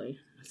 technically.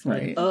 It's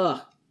like, Right.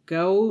 ugh,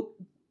 go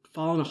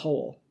fall in a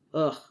hole.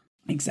 Ugh.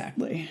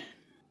 Exactly.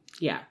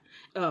 Yeah.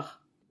 Ugh.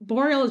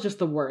 Boreal is just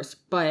the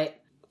worst, but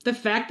the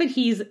fact that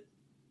he's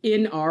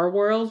in our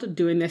world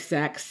doing the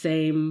exact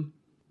same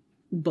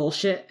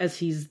bullshit as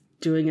he's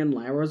doing in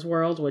Lyra's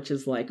world, which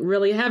is like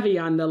really heavy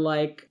on the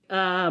like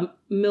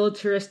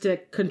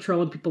militaristic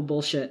controlling people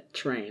bullshit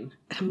train.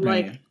 I'm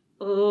Right. like,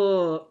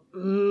 oh,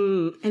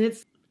 and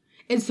it's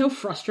so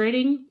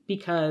frustrating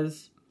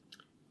because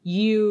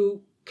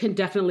you can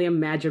definitely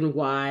imagine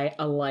why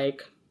a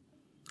like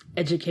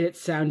educated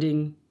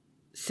sounding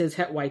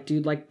cishet white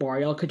dude like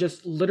Boreal could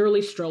just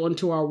literally stroll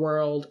into our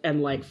world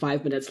and like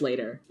 5 minutes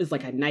later is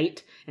like a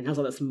knight and has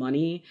all this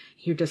money.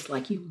 You're just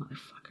like, you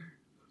motherfucker.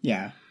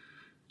 Yeah.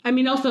 I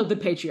mean, also the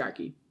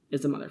patriarchy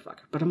is a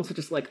motherfucker, but I'm also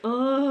just like,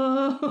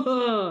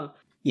 oh.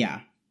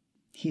 Yeah.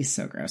 He's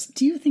so gross.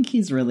 Do you think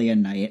he's really a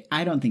knight?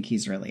 I don't think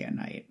he's really a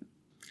knight.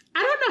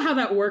 I don't know how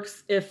that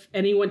works if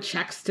anyone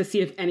checks to see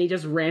if any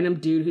just random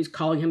dude who's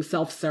calling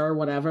himself sir or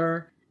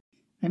whatever.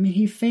 I mean,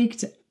 he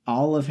faked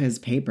all of his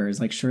papers.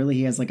 Like, surely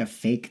he has like a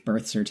fake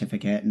birth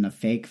certificate and a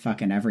fake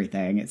fucking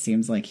everything. It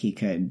seems like he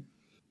could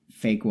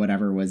fake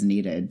whatever was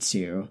needed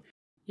to.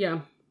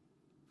 Yeah.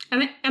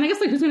 And I guess,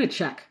 like, who's going to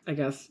check, I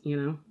guess, you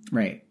know?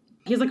 Right.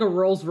 He has, like, a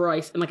Rolls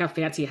Royce and, like, a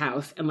fancy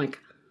house and, like,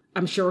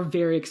 I'm sure a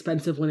very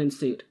expensive linen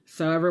suit.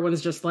 So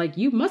everyone's just like,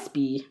 you must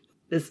be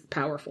this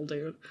powerful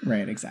dude.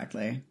 Right,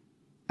 exactly.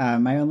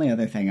 My only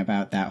other thing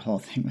about that whole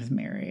thing with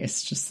Mary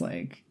is just,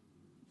 like,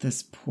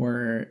 this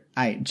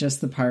just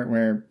the part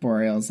where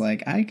Boreal's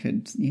like, I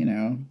could,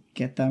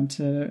 get them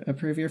to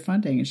approve your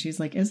funding. And she's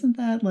like, isn't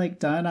that like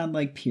done on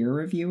like peer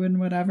review and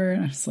whatever?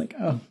 And I was like,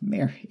 oh,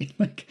 Mary,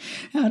 like,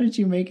 how did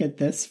you make it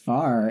this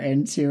far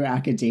into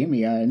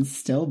academia and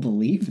still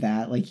believe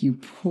that? Like, you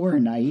poor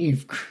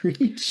naive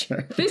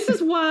creature. This is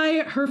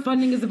why her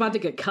funding is about to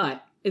get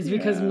cut, is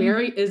because Yeah.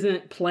 Mary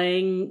isn't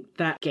playing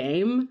that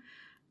game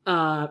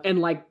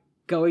and like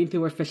going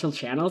through official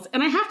channels.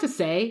 And I have to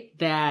say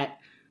that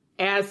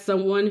as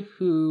someone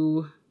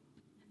who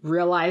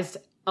realized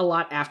a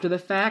lot after the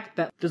fact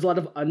that there's a lot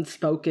of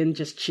unspoken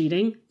just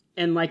cheating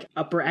and like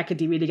upper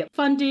academia to get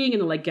funding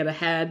and to like get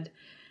ahead,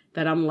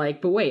 that I'm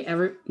like, but wait,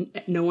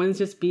 no one's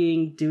just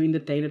doing the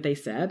thing that they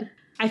said.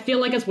 I feel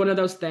like it's one of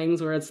those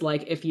things where it's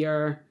like, if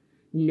you're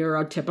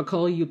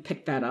neurotypical, you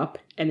pick that up.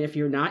 And if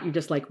you're not, you're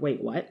just like, wait,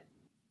 what?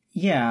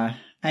 Yeah.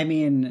 I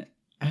mean,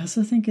 I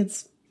also think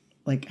it's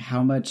like,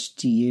 how much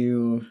do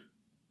you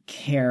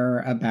care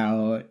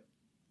about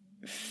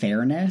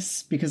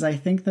fairness? Because I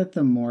think that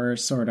the more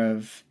sort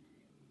of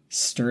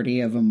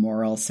sturdy of a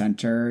moral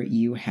center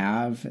you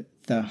have,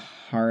 the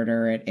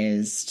harder it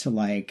is to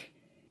like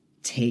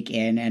take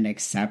in and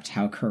accept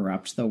how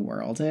corrupt the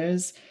world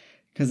is.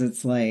 Because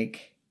it's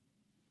like,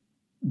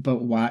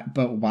 but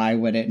why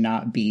would it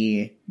not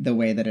be the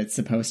way that it's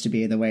supposed to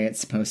be? The way it's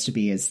supposed to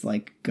be is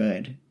like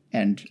good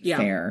and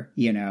fair,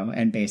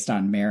 and based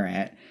on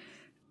merit.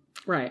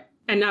 Right.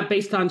 And not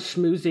based on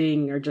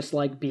schmoozing or just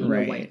like being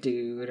Right. a white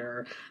dude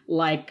or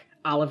like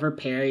Oliver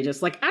Perry,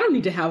 just like, I don't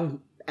need to have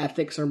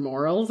ethics or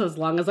morals as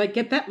long as I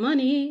get that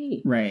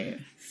money. Right.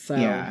 So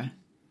Yeah.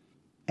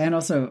 And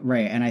also,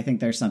 right. And I think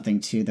there's something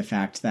to the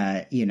fact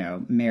that,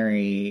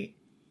 Mary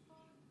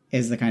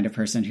is the kind of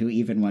person who,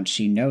 even once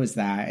she knows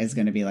that, is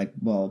going to be like,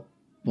 well,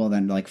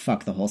 then like,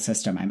 fuck the whole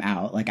system. I'm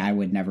out. Like, I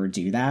would never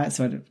do that.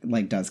 So it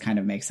like does kind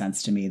of make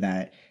sense to me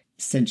that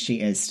since she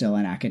is still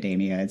in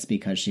academia, it's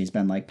because she's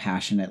been like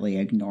passionately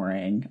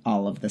ignoring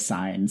all of the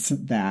signs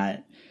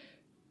that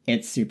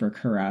it's super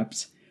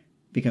corrupt,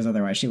 because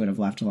otherwise she would have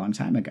left a long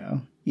time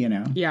ago,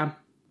 Yeah.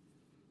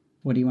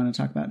 What do you want to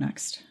talk about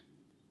next?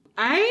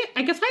 I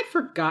guess I'd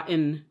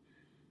forgotten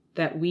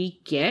that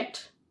we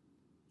get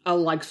a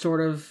like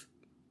sort of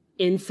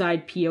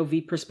inside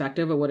POV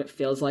perspective of what it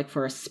feels like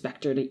for a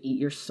specter to eat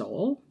your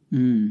soul.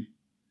 Mm.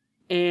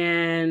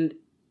 And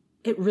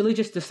it really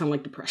just does sound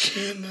like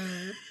depression.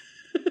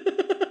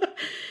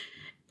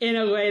 In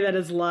a way that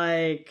is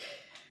like,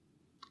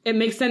 it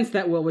makes sense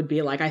that Will would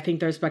be like, I think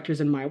there's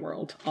specters in my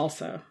world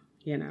also,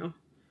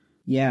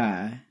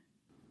 Yeah.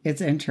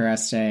 It's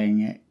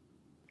interesting.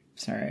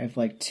 Sorry, I have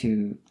like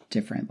two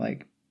different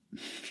like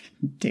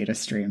data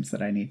streams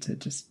that I need to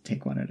just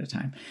take one at a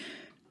time.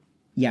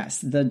 Yes,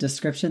 the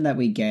description that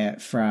we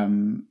get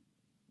from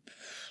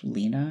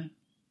Lena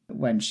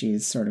when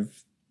she's sort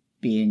of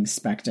being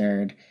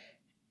spectered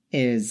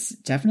is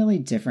definitely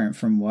different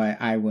from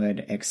what I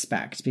would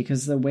expect,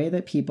 because the way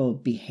that people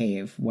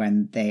behave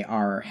when they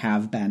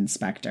have been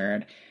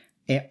spectered,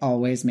 it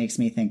always makes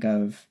me think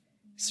of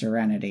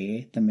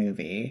Serenity, the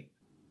movie.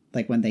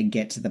 Like when they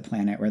get to the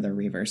planet where the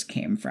Reavers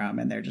came from,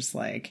 and they're just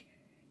like,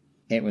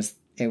 it was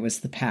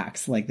the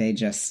Pax. Like they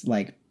just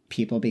like,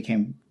 people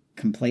became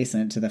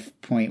complacent to the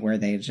point where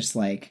they just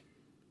like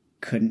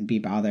couldn't be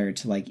bothered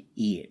to like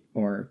eat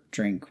or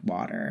drink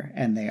water,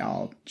 and they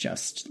all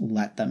just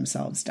let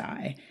themselves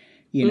die.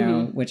 you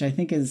know, which I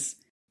think is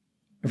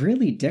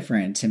really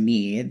different to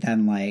me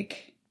than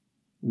like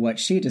what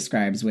she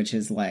describes, which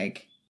is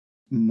like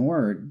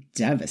more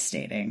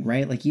devastating,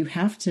 right? Like you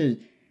have to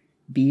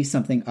be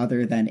something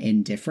other than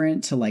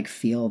indifferent to like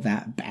feel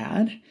that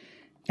bad.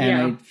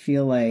 And I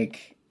feel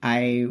like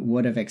I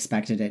would have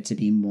expected it to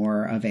be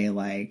more of a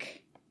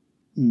like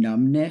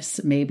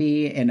numbness,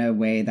 maybe in a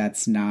way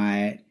that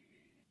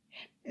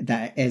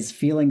is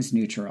feelings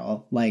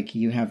neutral. Like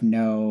you have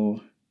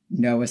no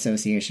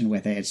association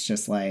with it. It's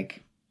just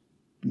like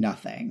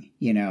nothing,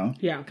 you know?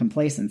 Yeah.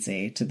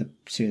 Complacency to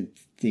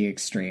the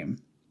extreme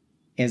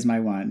is my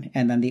one.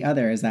 And then the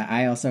other is that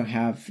I also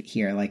have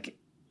here, like,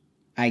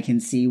 I can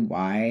see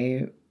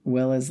why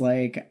Will is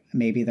like,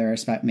 maybe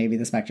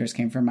the specters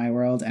came from my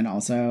world. And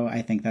also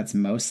I think that's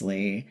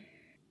mostly,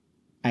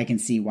 I can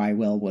see why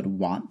Will would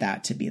want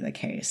that to be the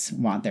case,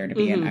 want there to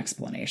be an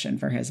explanation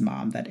for his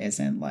mom that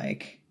isn't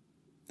like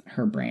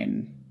her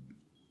brain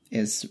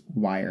is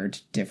wired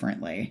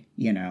differently,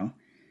 you know?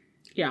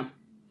 Yeah.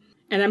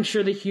 And I'm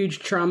sure the huge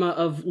trauma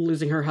of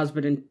losing her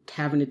husband and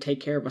having to take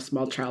care of a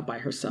small child by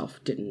herself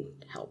didn't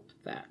help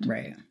that.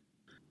 Right.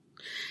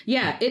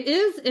 Yeah, it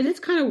is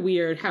kind of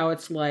weird how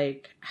it's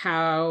like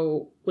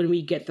how when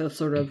we get the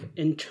sort of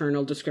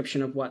internal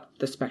description of what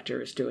the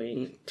Spectre is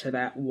doing to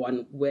that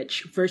one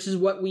witch versus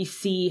what we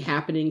see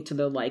happening to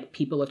the like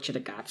people of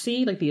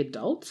Cittàgazze, like the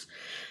adults.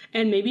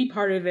 And maybe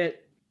part of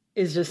it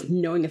is just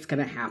knowing it's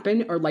going to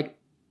happen or like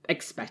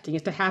expecting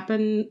it to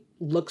happen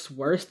looks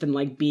worse than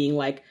like being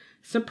like,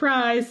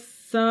 surprise,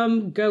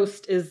 some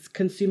ghost is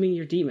consuming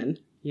your demon,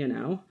 you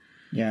know?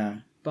 Yeah.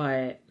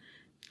 But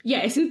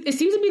yeah, it seems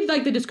to be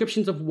like the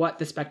descriptions of what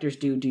the Spectres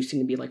do seem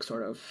to be like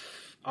sort of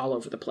all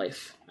over the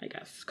place, I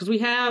guess. Because we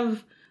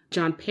have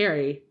John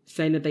Perry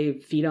saying that they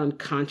feed on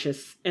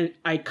conscious and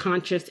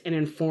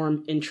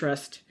informed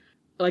interest,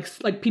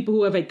 like people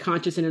who have a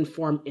conscious and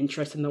informed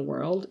interest in the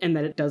world, and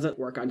that it doesn't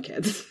work on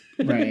kids.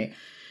 Right.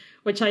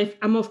 Which I'm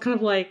almost kind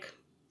of like,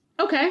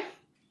 okay.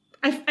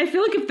 I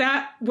feel like if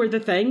that were the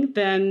thing,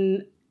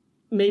 then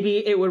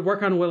maybe it would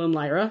work on Will and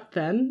Lyra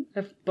then.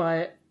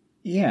 But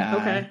yeah.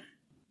 Okay.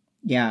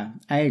 Yeah,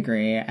 I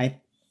agree.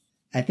 I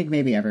think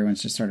maybe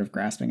everyone's just sort of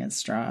grasping at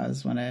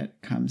straws when it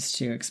comes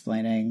to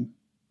explaining,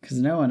 because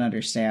no one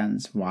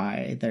understands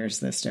why there's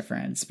this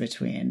difference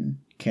between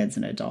kids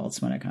and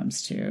adults when it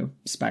comes to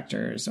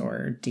specters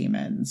or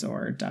demons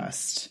or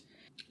dust.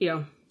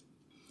 Yeah.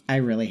 I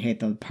really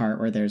hate the part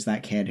where there's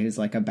that kid who's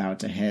like about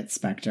to hit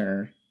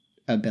specter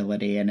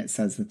ability and it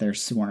says that they're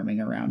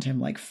swarming around him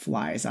like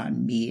flies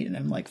on meat, and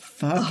I'm like,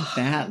 fuck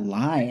that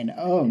line.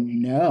 Oh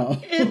no.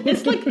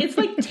 It's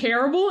like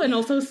terrible and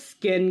also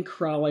skin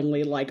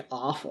crawlingly like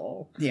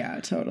awful. Yeah,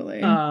 totally.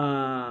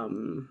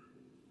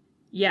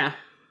 Yeah.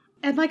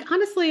 And like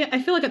honestly,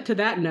 I feel like to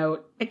that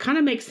note, it kind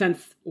of makes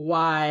sense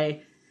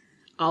why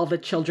all the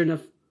children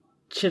of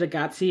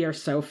Cittàgazze are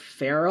so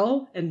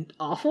feral and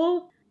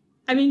awful.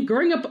 I mean,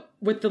 growing up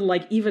with the,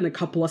 like, even a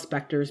couple of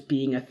specters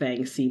being a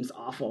thing seems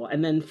awful.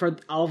 And then for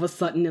all of a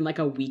sudden, in, like,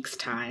 a week's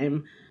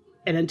time,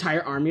 an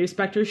entire army of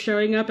specters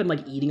showing up and,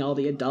 like, eating all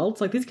the adults.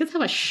 Like, these kids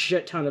have a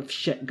shit ton of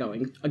shit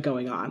going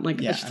on.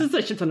 Like, it's just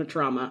a shit ton of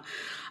trauma.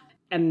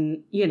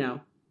 And, you know,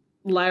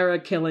 Lyra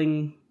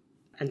killing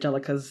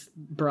Angelica's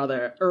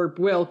brother, or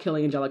Will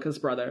killing Angelica's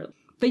brother.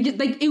 They just,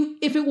 like,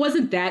 if it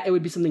wasn't that, it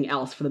would be something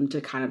else for them to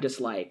kind of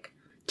just, like,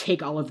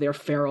 take all of their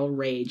feral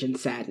rage and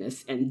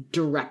sadness and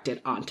direct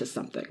it onto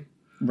something.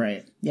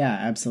 Right. Yeah,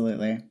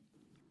 absolutely.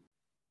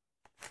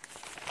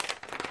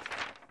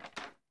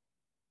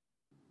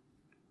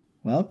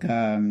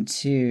 Welcome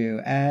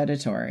to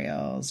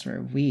editorials,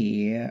 where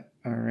we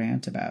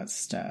rant about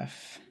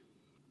stuff.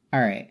 All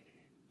right.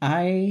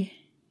 I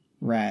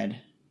read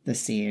the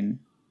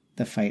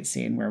fight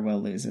scene where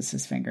Will loses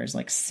his fingers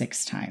like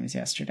 6 times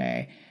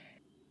yesterday.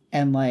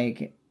 And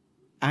like,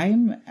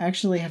 I'm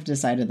actually have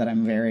decided that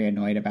I'm very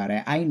annoyed about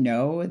it. I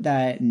know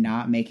that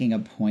not making a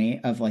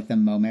point of like the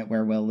moment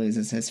where Will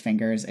loses his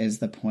fingers is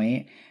the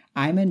point.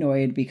 I'm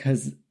annoyed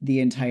because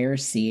the entire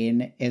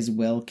scene is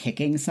Will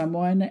kicking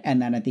someone,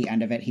 and then at the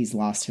end of it, he's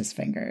lost his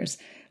fingers.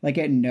 Like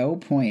at no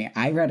point,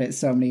 I read it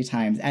so many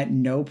times, at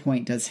no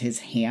point does his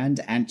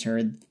hand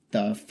enter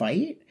the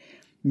fight,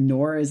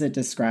 nor is it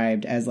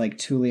described as like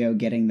Tullio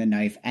getting the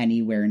knife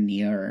anywhere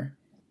near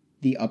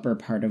the upper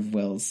part of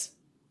Will's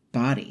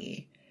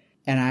body.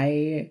 And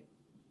I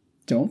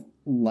don't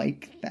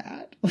like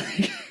that.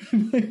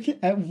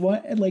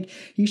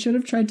 He should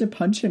have tried to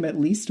punch him at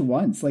least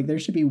once. Like, there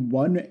should be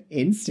one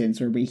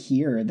instance where we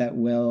hear that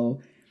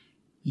Will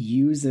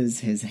uses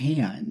his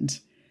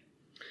hand.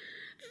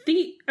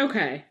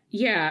 Okay.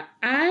 Yeah,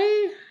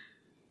 I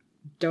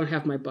don't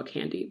have my book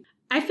handy.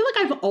 I feel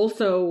like I've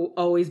also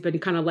always been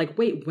kind of like,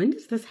 wait, when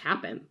does this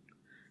happen?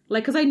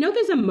 Like, because I know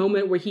there's a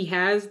moment where he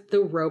has the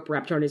rope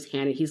wrapped around his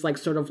hand and he's, like,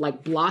 sort of,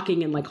 like,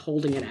 blocking and, like,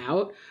 holding it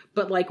out.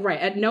 But, like, right,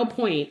 at no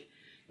point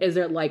is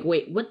there, like,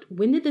 wait,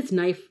 when did this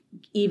knife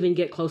even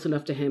get close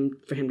enough to him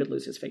for him to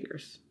lose his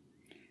fingers?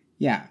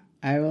 Yeah,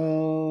 I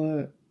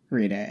will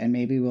read it, and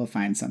maybe we'll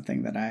find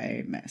something that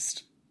I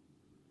missed.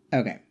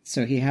 Okay,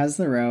 so he has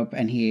the rope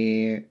and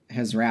he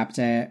has wrapped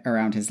it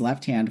around his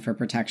left hand for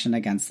protection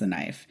against the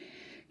knife.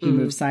 He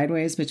moved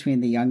sideways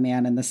between the young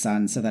man and the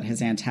sun so that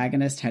his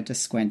antagonist had to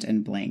squint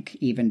and blink.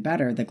 Even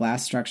better, the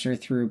glass structure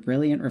threw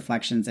brilliant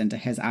reflections into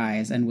his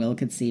eyes, and Will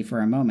could see for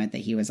a moment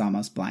that he was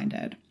almost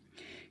blinded.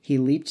 He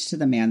leaped to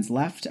the man's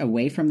left,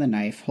 away from the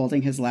knife,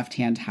 holding his left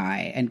hand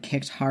high, and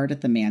kicked hard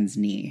at the man's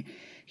knee.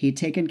 He'd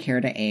taken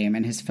care to aim,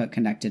 and his foot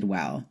connected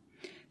well.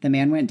 The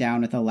man went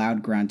down with a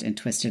loud grunt and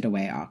twisted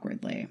away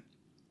awkwardly.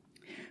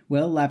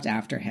 Will leapt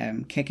after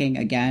him, kicking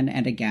again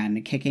and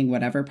again, kicking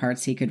whatever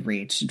parts he could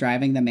reach,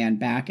 driving the man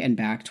back and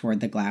back toward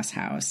the glass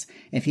house,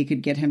 if he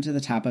could get him to the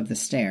top of the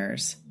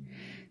stairs.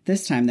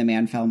 This time the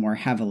man fell more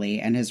heavily,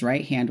 and his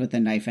right hand with the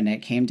knife in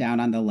it came down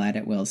on the lead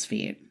at Will's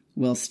feet.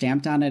 Will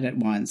stamped on it at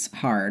once,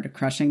 hard,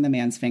 crushing the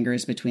man's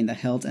fingers between the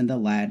hilt and the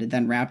lead,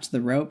 then wrapped the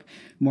rope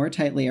more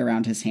tightly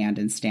around his hand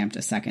and stamped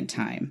a second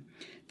time.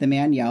 The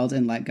man yelled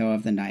and let go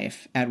of the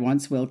knife. At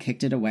once Will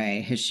kicked it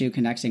away, his shoe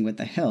connecting with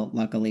the hilt,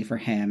 luckily for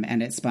him,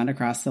 and it spun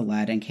across the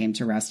lead and came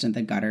to rest in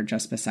the gutter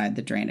just beside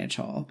the drainage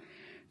hole.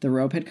 The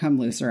rope had come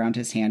loose around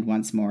his hand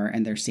once more,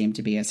 and there seemed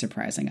to be a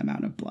surprising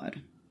amount of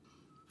blood.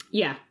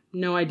 Yeah,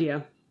 no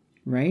idea.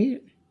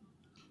 Right?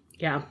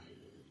 Yeah.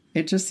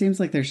 It just seems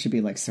like there should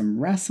be like some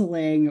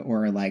wrestling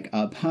or like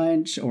a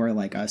punch or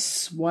like a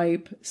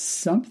swipe,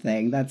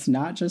 something that's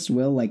not just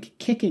Will like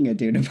kicking a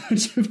dude a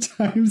bunch of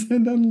times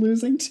and then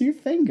losing 2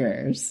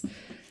 fingers.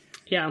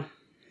 Yeah.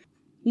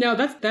 No,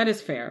 that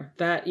is fair.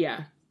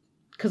 Yeah.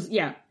 Because,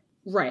 yeah,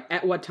 right.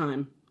 At what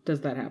time does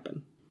that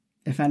happen?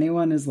 If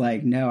anyone is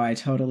like, no, I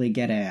totally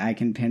get it, I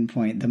can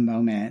pinpoint the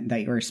moment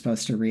that you were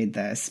supposed to read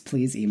this,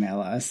 please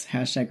email us,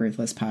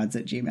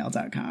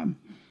 #ruthlesspods@gmail.com.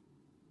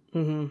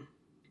 Mm-hmm.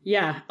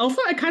 Yeah.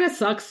 Also, it kind of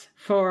sucks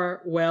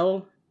for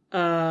Will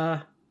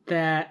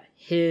that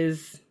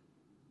his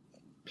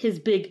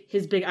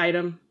big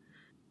item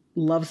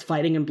loves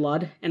fighting in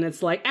blood, and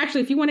it's like,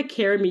 actually, if you want to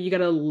carry me, you got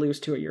to lose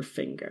 2 of your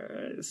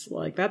fingers.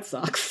 Like, that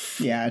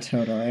sucks. Yeah,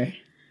 totally.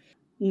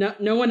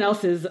 No one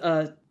else's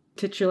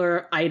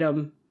titular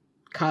item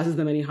causes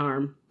them any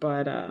harm,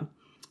 but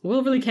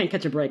Will really can't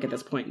catch a break at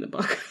this point in the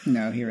book.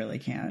 No, he really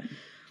can't.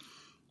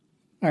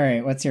 All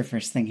right, what's your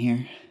first thing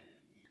here?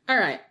 All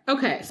right.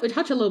 Okay. So we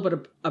touched a little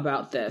bit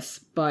about this,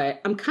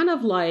 but I'm kind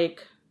of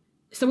like,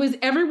 so is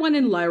everyone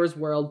in Lyra's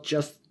world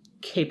just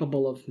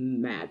capable of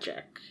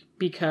magic?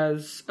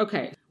 Because,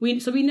 okay, we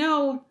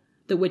know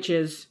the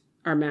witches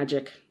are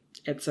magic.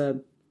 It's a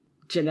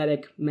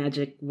genetic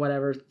magic,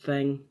 whatever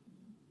thing.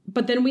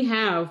 But then we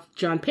have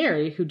John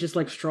Perry, who just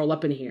like stroll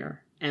up in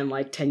here and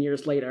like 10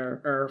 years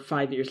later or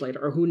 5 years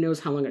later, or who knows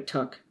how long it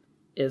took,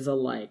 is a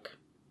like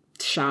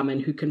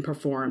shaman who can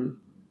perform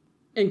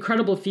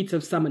incredible feats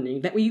of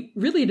summoning that we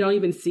really don't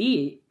even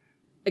see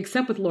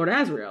except with Lord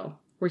Asriel,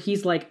 where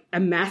he's like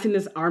amassing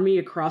this army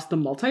across the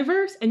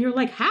multiverse, and you're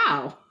like,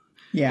 how?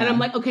 Yeah. And I'm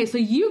like, okay, so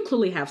you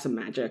clearly have some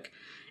magic,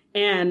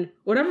 and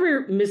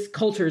whatever Miss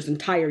Coulter's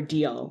entire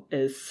deal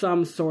is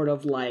some sort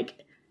of like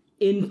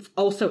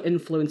also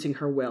influencing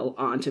her will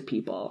onto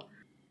people.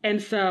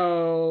 And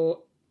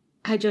so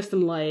I just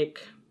am like,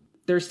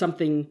 there's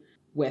something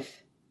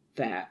with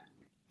that.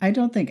 I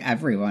don't think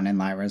everyone in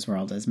Lyra's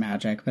world is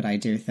magic, but I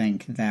do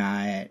think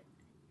that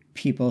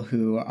people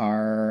who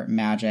are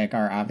magic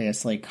are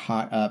obviously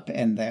caught up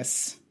in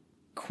this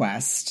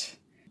quest.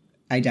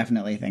 I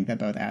definitely think that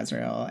both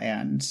Asriel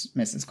and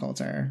Mrs.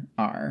 Coulter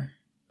are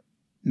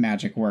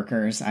magic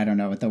workers. I don't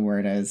know what the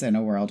word is in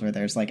a world where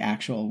there's like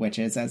actual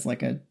witches as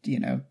like a,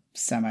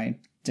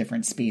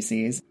 semi-different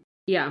species.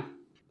 Yeah.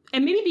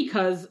 And maybe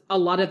because a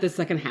lot of the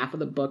second half of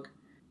the book,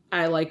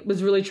 I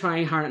was really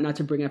trying hard not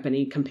to bring up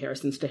any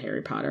comparisons to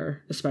Harry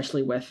Potter,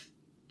 especially with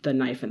the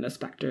knife and the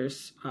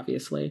specters,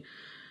 obviously.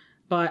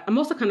 But I'm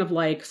also kind of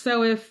like,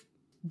 so if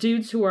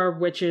dudes who are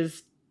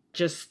witches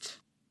just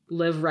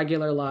live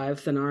regular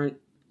lives and aren't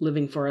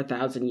living for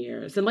 1,000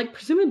 years, and like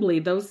presumably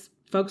those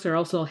folks are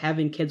also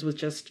having kids with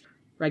just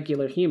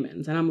regular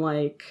humans. And I'm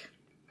like,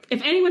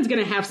 if anyone's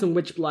going to have some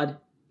witch blood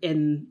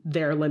in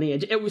their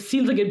lineage, it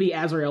seems like it'd be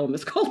Asriel and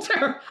Miss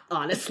Coulter,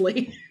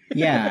 honestly.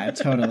 Yeah,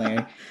 totally.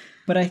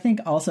 But I think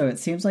also it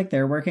seems like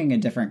they're working a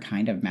different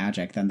kind of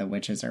magic than the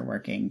witches are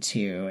working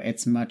too.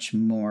 It's much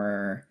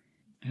more,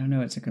 I don't know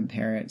what to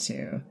compare it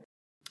to.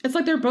 It's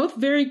like they're both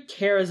very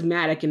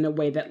charismatic in a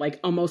way that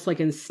like almost like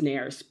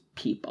ensnares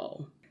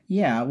people.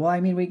 Yeah, well, I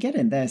mean, we get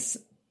in this.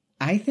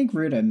 I think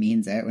Ruta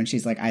means it when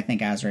she's like, I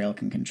think Asriel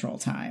can control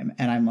time.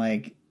 And I'm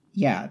like,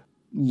 yeah,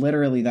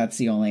 literally that's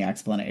the only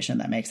explanation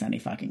that makes any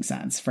fucking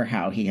sense for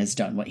how he has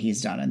done what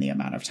he's done in the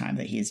amount of time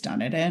that he's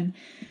done it in.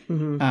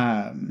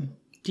 Mm-hmm.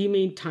 Do you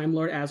mean Time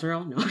Lord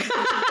Asriel? No.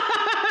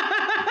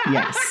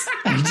 Yes,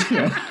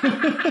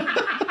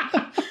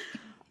 I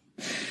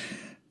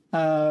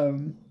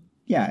do.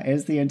 Yeah,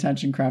 is the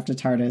intention craft a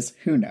TARDIS?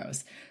 Who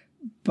knows?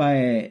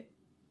 But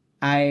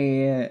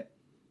it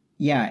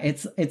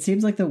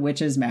seems like the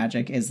witch's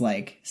magic is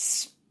like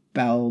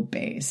spell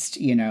based,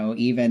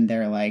 even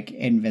their like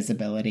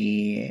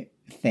invisibility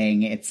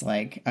thing, it's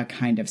like a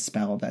kind of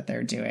spell that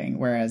they're doing.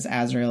 Whereas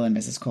Azrael and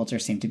Mrs. Coulter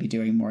seem to be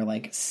doing more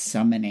like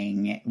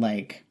summoning,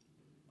 like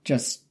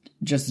just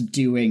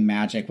doing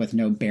magic with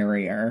no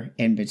barrier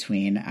in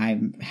between.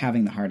 I'm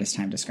having the hardest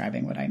time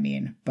describing what I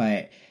mean,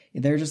 but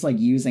they're just like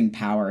using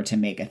power to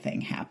make a thing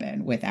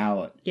happen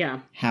without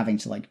having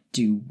to like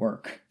do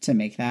work to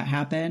make that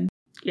happen.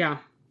 Yeah.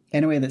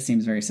 In a way that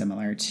seems very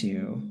similar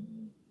to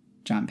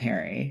John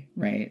Perry,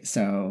 right?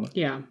 So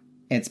yeah,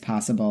 it's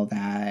possible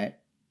that,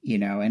 you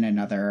know, in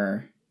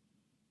another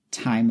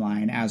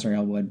timeline,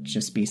 Azrael would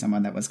just be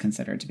someone that was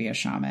considered to be a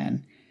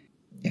shaman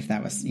if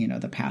that was, you know,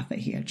 the path that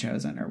he had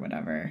chosen or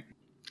whatever.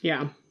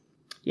 Yeah.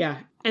 Yeah.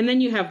 And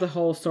then you have the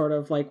whole sort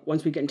of like,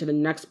 once we get into the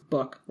next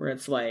book where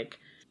it's like,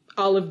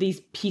 all of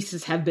these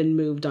pieces have been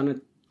moved on a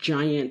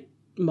giant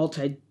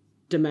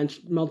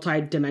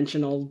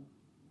multi-dimensional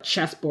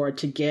chessboard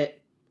to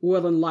get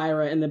Will and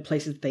Lyra in the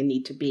places they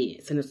need to be.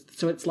 So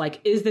it's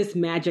like, is this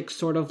magic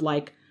sort of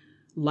like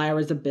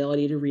Lyra's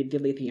ability to read the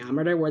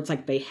alethiometer, where it's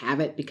like they have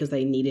it because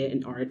they need it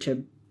in order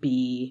to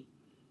be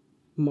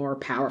more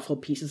powerful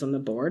pieces on the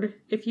board,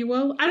 if you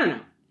will? I don't know.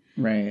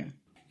 Right.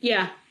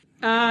 Yeah.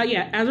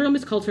 Azrael and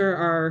Miss Coulter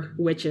are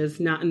witches,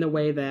 not in the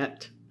way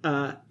that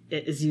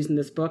it is used in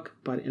this book,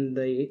 but in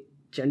the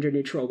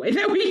gender-neutral way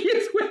that we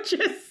use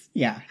witches.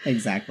 Yeah,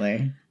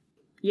 exactly.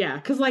 Yeah,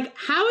 because, like,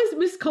 how is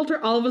Miss Coulter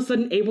all of a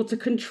sudden able to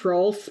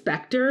control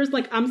specters?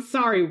 Like, I'm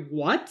sorry,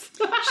 what?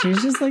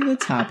 She's just, like, the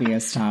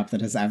toppiest top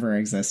that has ever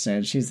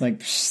existed. She's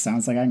like,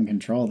 sounds like I can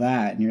control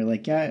that. And you're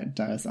like, yeah, it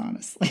does,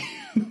 honestly.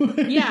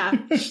 Yeah,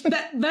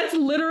 that's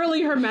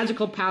literally her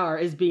magical power,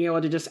 is being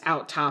able to just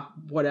out-top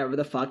whatever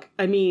the fuck.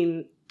 I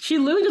mean, she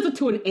literally does it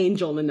to an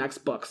angel in the next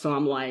book, so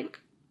I'm like...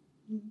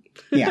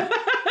 Yeah,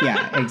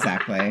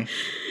 exactly.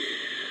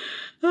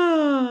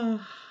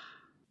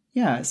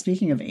 Yeah,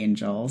 speaking of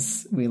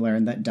angels, we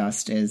learned that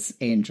dust is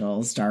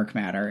angels, dark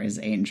matter is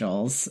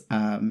angels.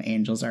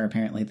 Angels are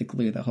apparently the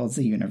glue that holds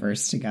the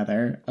universe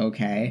together.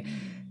 Okay.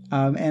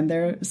 And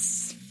they're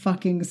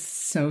fucking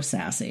so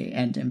sassy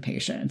and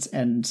impatient.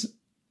 And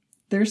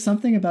there's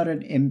something about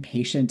an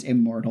impatient,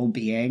 immortal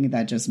being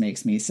that just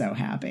makes me so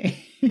happy.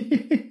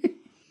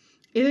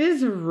 It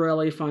is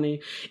really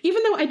funny.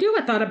 Even though I do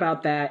have thought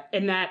about that,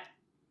 and that,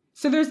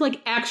 so there's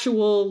like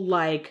actual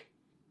like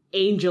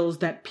angels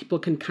that people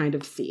can kind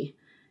of see.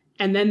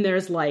 And then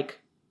there's like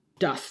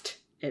dust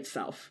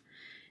itself.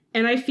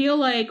 And I feel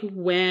like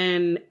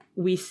when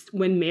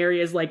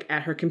Mary is like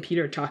at her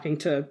computer talking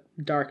to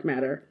dark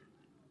matter,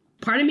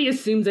 part of me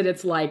assumes that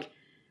it's like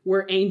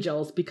we're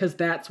angels because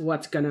that's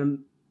what's going to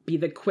be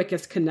the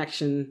quickest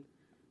connection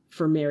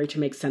for Mary to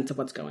make sense of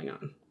what's going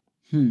on.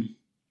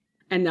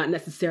 And not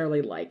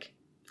necessarily like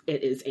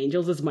it is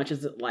angels as much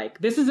as it like,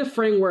 this is a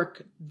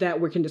framework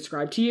that we can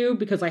describe to you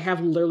because I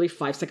have literally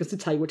 5 seconds to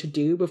tell you what to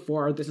do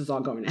before this is all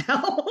going to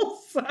hell.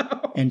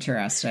 So.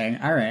 Interesting.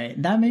 All right.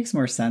 That makes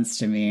more sense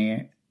to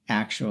me,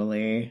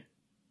 actually.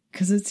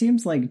 Because it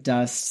seems like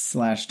dust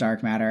 /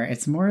 dark matter,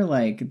 it's more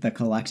like the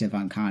collective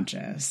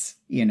unconscious,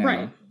 you know,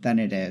 right, than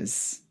it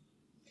is.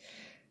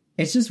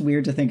 It's just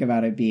weird to think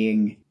about it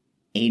being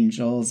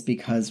angels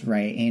because,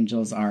 right,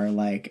 angels are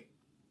like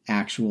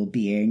actual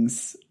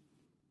beings.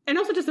 And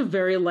also just a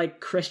very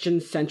like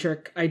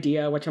Christian-centric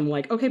idea, which I'm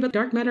like, okay, but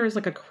dark matter is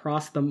like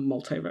across the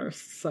multiverse.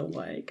 So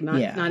like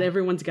not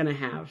everyone's gonna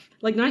have,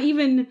 like, not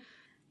even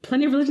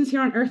plenty of religions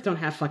here on Earth don't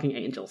have fucking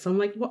angels. So I'm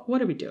like,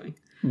 what are we doing?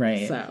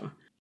 Right. So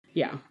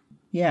yeah.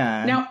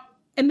 Now,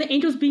 and the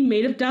angels being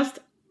made of dust,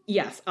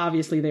 yes,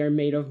 obviously they are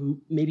made of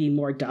maybe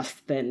more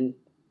dust than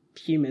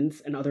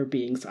humans and other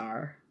beings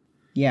are.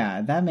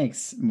 Yeah, that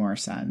makes more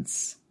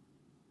sense.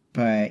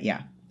 But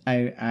yeah,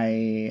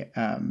 I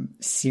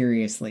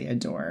seriously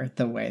adore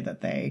the way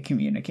that they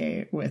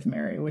communicate with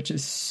Mary, which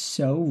is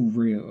so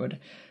rude,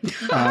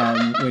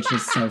 which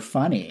is so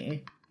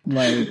funny.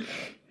 Like,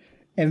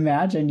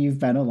 imagine you've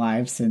been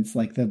alive since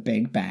like the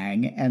Big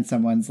Bang and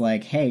someone's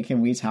like, hey,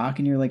 can we talk?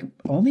 And you're like,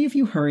 only if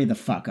you hurry the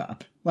fuck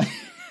up. Like,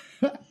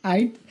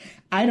 I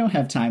don't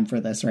have time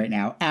for this right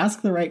now.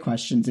 Ask the right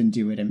questions and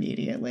do it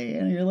immediately.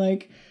 And you're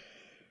like,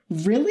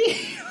 really?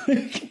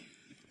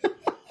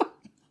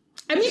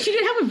 I mean, she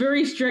did have a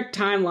very strict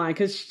timeline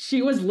because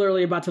she was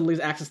literally about to lose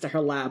access to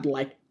her lab,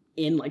 like,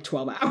 in like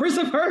 12 hours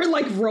of her,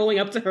 like, rolling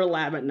up to her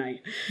lab at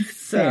night.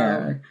 So,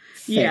 Fair.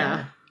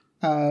 Yeah.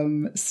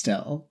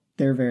 Still,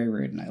 they're very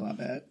rude and I love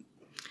it.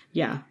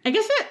 Yeah. I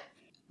guess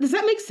does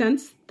that make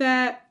sense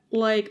that,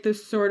 like, the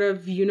sort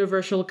of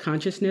universal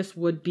consciousness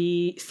would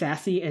be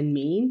sassy and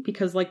mean?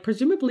 Because, like,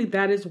 presumably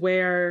that is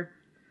where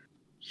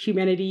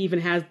humanity even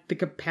has the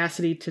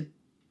capacity to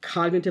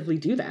cognitively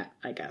do that,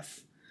 I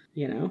guess,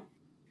 you know?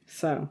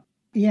 So.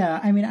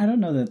 Yeah, I mean, I don't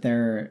know that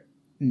they're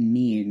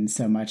mean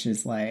so much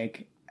as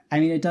like,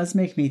 I mean, it does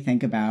make me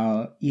think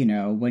about, you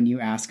know, when you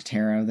ask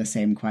tarot the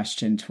same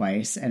question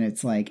twice and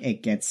it's like,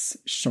 it gets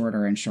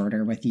shorter and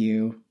shorter with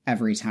you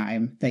every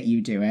time that you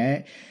do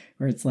it,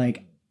 where it's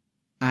like,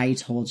 I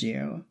told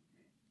you.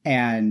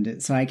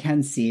 And so I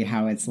can see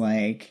how it's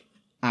like,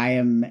 I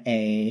am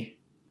a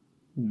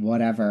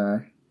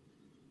whatever,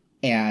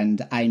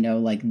 and I know,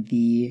 like,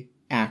 the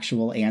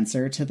actual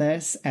answer to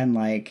this, and,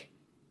 like,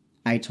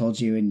 I told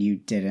you and you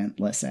didn't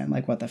listen.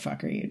 Like, what the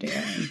fuck are you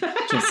doing?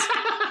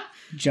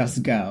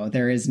 Just go.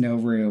 There is no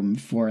room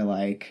for,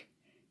 like,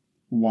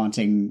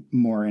 wanting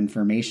more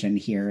information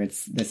here.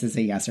 This is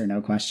a yes or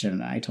no question,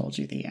 and I told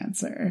you the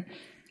answer.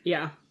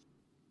 Yeah.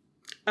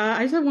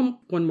 I just have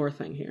one more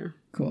thing here.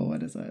 Cool,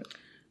 what is it?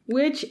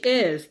 Which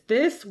is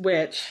this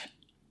witch...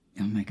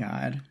 Oh my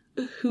god.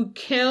 Who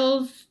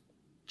kills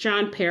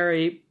John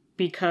Perry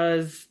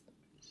because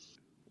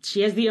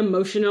she has the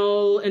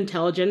emotional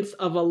intelligence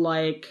of a,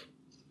 like,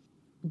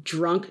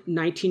 drunk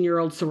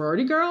 19-year-old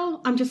sorority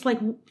girl? I'm just like,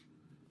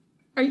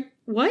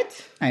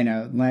 what? I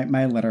know.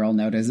 My literal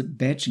note is,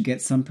 bitch,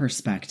 get some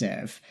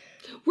perspective.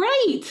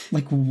 Right!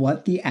 Like,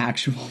 what the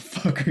actual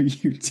fuck are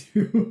you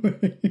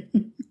doing?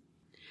 And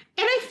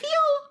I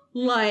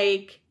feel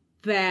like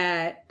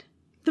that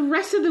the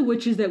rest of the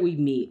witches that we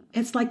meet,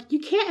 it's like, you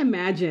can't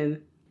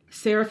imagine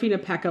Serafina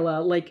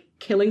Pekkala, like,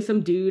 killing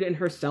some dude and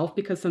herself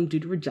because some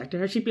dude rejected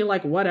her. She'd be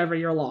like, whatever,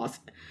 you're lost.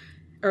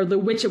 Or the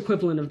witch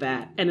equivalent of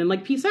that. And then,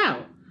 like, peace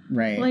out.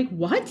 Right. Like,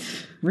 what?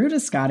 Ruta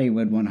Scotty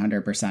would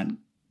 100%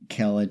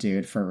 kill a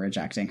dude for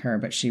rejecting her,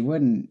 but she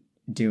wouldn't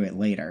do it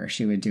later.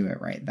 She would do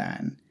it right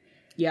then.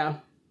 Yeah.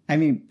 I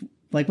mean,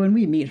 like, when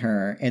we meet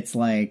her, it's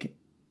like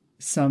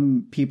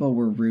some people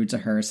were rude to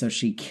her, so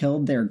she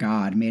killed their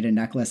god, made a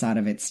necklace out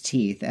of its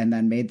teeth, and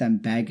then made them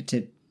beg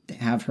to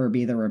have her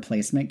be the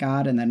replacement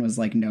god, and then was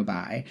like, no,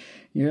 bye.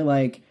 You're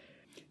like,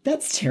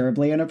 that's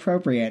terribly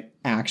inappropriate,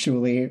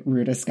 actually,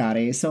 Ruta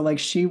Scotty. So, like,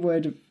 she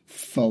would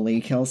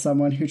fully kill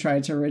someone who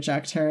tried to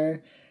reject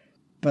her,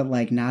 but,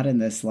 like, not in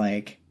this,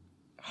 like,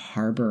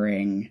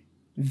 harboring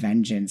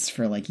vengeance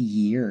for, like,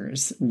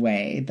 years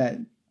way that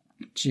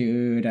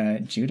Judah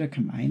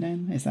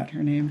Kamainen, is that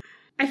her name?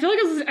 I feel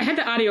like I had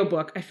the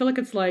audiobook. I feel like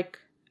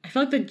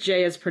the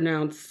J is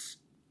pronounced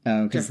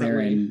because they're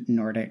in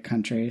Nordic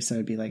country, so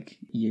it'd be like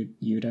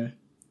Yuda.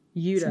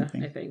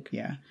 I think.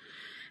 Yeah.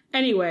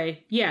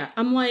 Anyway, yeah,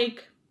 I'm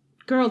like,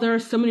 girl, there are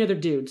so many other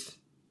dudes,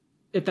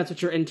 if that's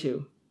what you're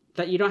into,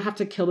 that you don't have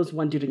to kill this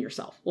one dude in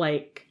yourself.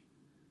 Like,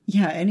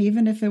 yeah, and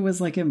even if it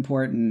was, like,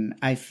 important,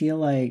 I feel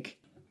like,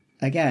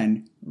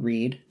 again,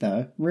 read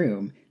the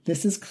room.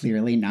 This is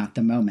clearly not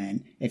the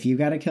moment. If you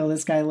gotta kill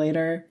this guy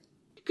later...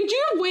 Could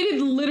you have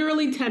waited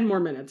literally 10 more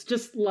minutes?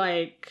 Just,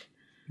 like...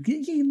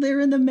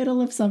 They're in the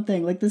middle of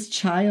something. Like, this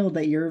child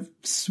that you're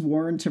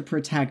sworn to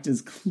protect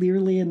is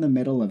clearly in the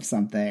middle of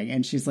something.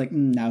 And she's like,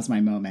 now's my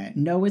moment.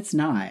 No, it's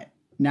not.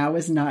 Now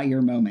is not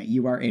your moment.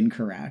 You are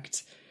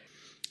incorrect.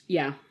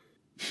 Yeah.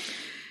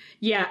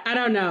 Yeah, I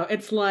don't know.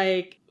 It's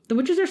like, the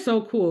witches are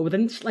so cool, but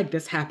then, like,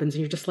 this happens,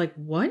 and you're just like,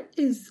 what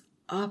is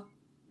up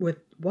with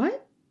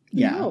what?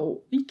 Yeah.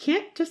 No, you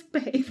can't just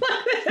behave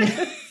like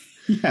this.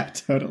 Yeah,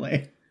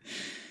 totally.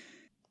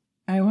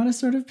 I want to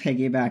sort of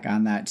piggyback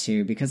on that,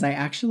 too, because I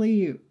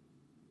actually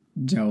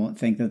don't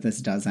think that this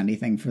does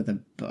anything for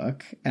the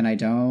book. And I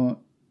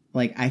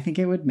think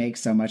it would make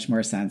so much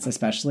more sense,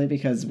 especially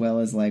because Will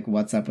is like,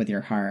 what's up with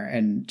your heart?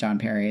 And John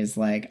Perry is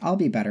like, I'll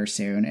be better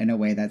soon, in a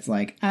way that's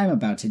like, I'm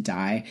about to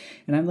die.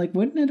 And I'm like,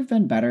 wouldn't it have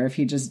been better if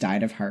he just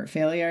died of heart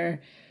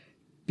failure?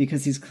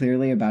 Because he's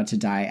clearly about to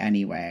die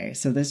anyway.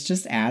 So this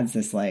just adds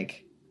this,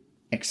 like,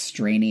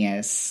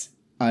 extraneous,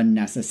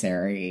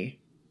 unnecessary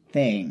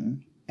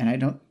thing. And I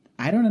don't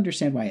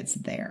understand why it's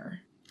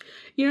there.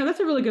 You know, that's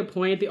a really good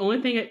point. The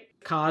only thing it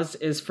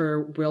caused is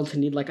for Will to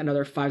need, like,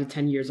 another 5 to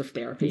 10 years of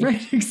therapy.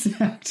 Right,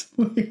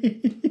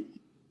 exactly.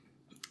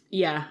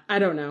 Yeah, I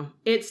don't know.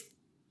 It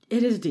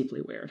is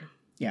deeply weird.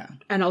 Yeah.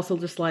 And also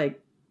just, like,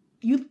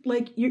 you're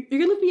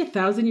gonna be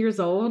 1,000 years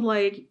old?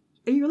 Like,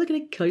 are you really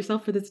gonna kill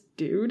yourself for this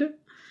dude?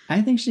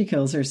 I think she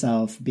kills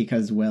herself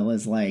because Will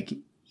is like,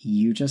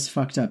 you just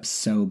fucked up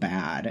so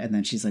bad. And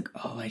then she's like,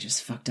 oh, I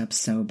just fucked up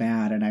so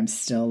bad. And I'm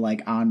still,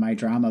 like, on my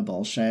drama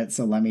bullshit.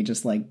 So let me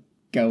just, like,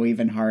 go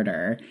even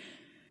harder.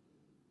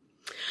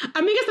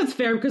 I mean, I guess that's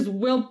fair because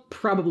Will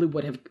probably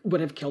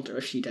would have killed her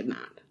if she did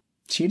not.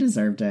 She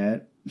deserved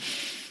it.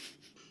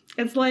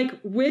 It's like,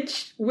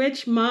 which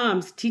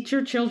moms teach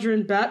your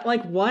children bet?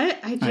 Like, what?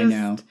 I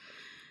know.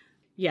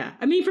 Yeah.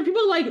 I mean, for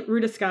people like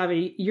Ruta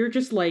Scotty, you're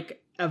just,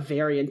 like, a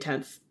very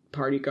intense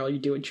party girl. You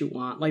do what you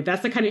want. Like,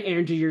 that's the kind of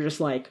energy you're just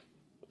like,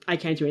 I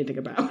can't do anything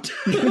about.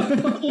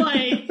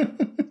 Like,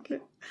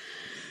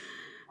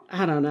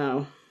 I don't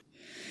know.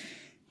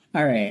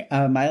 All right.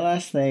 My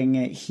last thing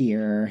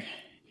here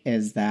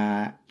is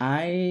that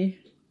I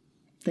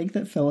think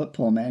that Philip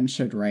Pullman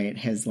should write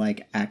his,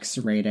 like,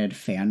 X-rated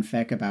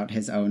fanfic about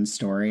his own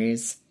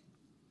stories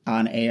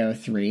on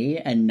AO3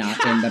 and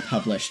not in the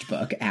published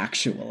book,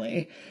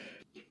 actually.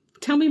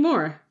 Tell me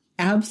more.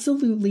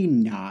 Absolutely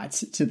not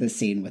to the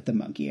scene with the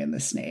monkey and the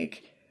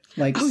snake.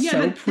 Like,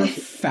 so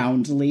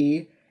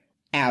profoundly,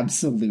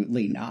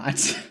 absolutely not.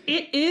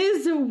 It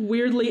is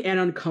weirdly and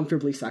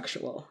uncomfortably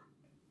sexual.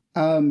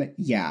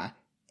 Yeah.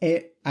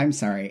 I'm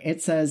sorry.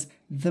 It says,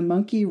 the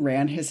monkey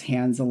ran his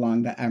hands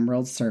along the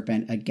emerald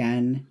serpent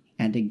again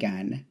and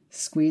again,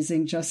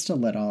 squeezing just a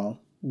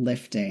little,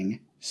 lifting,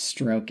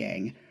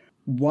 stroking.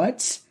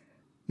 What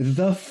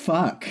the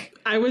fuck?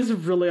 I was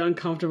really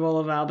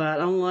uncomfortable about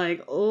that. I'm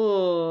like,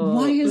 oh.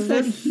 Why is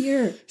that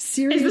here?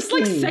 Seriously. Is this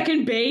like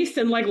second base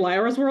in like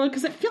Lyra's world?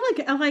 Because I feel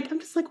like I'm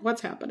just like,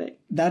 what's happening?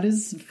 That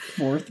is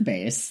fourth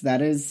base.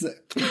 That is,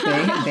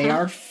 they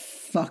are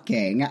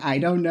fucking. I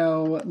don't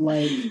know,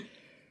 like,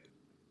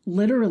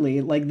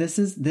 literally, like,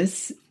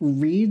 this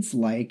reads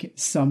like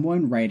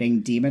someone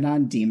writing demon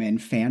on demon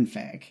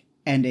fanfic.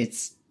 And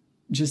it's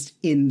just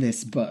in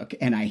this book,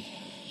 and I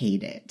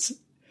hate it.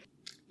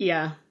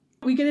 Yeah.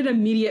 We get an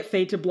immediate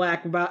fade to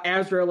black about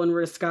Azrael and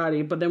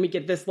Riscati, but then we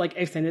get this, like,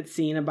 extended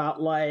scene about,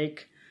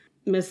 like,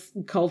 Miss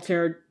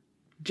Coulter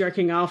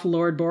jerking off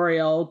Lord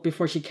Boreal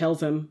before she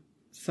kills him.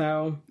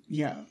 So...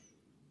 yeah.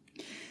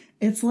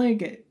 It's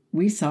like,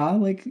 we saw,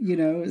 like, you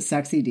know,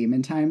 sexy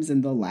demon times in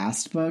the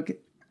last book.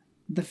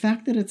 The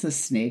fact that it's a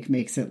snake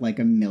makes it, like,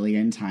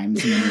 1,000,000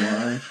 times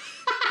more.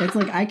 It's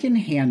like, I can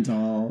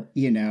handle,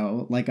 you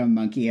know, like, a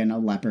monkey and a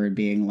leopard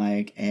being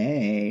like,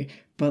 hey,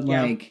 but,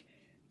 like... yeah.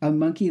 A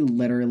monkey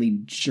literally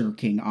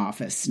jerking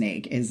off a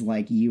snake is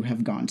like, you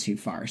have gone too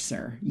far,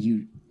 sir.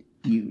 You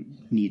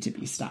need to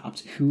be stopped.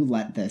 Who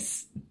let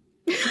this?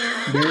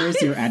 Where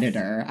is your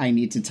editor? I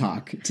need to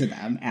talk to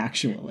them,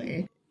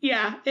 actually.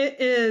 Yeah, it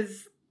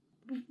is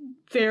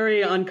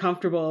very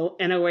uncomfortable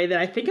in a way that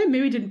I think I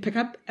maybe didn't pick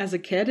up as a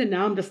kid, and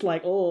now I'm just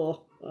like,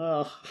 oh,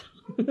 ugh.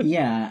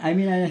 Yeah, I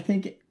mean, I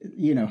think,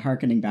 you know,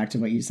 hearkening back to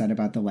what you said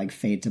about the, like,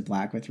 fade to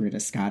black with Rita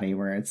Scotti,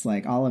 where it's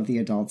like all of the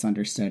adults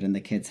understood and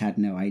the kids had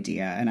no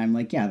idea. And I'm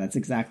like, yeah, that's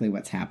exactly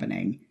what's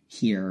happening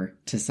here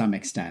to some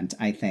extent,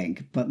 I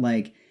think. But,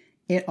 like,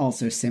 it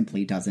also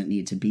simply doesn't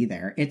need to be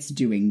there. It's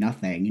doing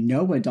nothing.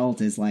 No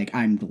adult is like,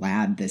 I'm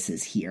glad this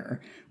is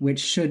here, which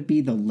should be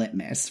the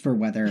litmus for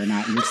whether or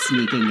not you're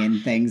sneaking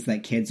in things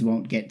that kids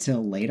won't get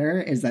till later,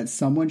 is that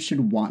someone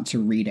should want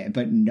to read it,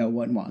 but no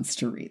one wants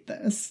to read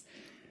this.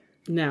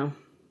 No.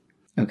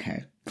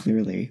 Okay.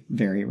 Clearly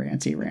very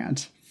ranty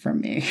rant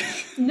from me.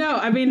 No,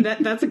 I mean,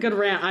 that's a good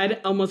rant.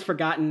 I'd almost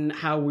forgotten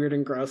how weird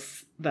and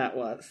gross that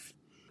was.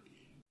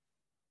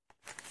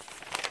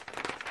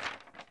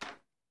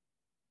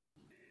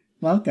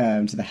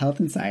 Welcome to the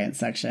health and science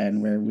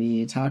section, where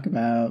we talk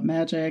about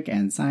magic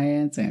and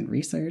science and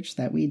research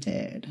that we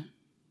did.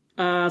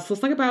 So let's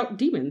talk about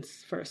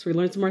demons first. We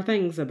learned some more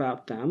things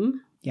about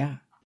them. Yeah.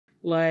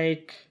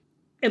 Like,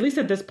 at least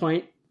at this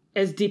point,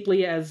 as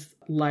deeply as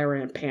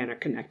Lyra and Pan are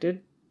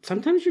connected,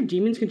 sometimes your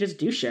demons can just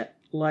do shit.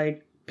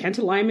 Like,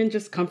 Pantalaimon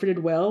just comforted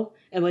Will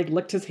and, like,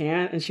 licked his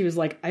hand, and she was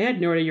like, I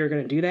had no idea you were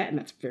going to do that, and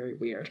that's very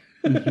weird.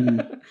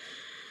 Mm-hmm.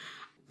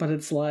 But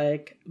it's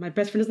like, my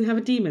best friend doesn't have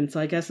a demon,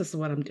 so I guess this is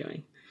what I'm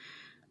doing.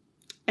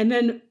 And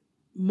then,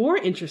 more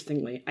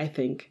interestingly, I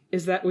think,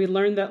 is that we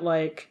learned that,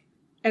 like,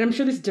 and I'm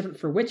sure this is different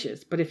for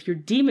witches, but if your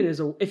demon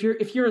is, if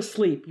you're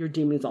asleep, your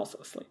demon is also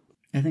asleep.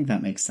 I think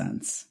that makes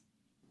sense.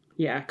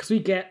 Yeah, because we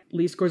get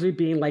Lee Scoresby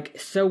being, like,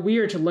 so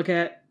weird to look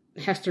at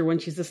Hester when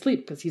she's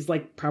asleep, because he's,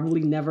 like,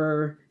 probably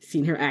never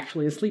seen her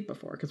actually asleep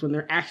before. Because when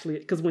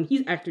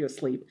he's actually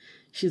asleep,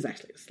 she's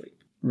actually asleep.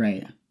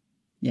 Right.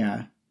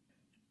 Yeah.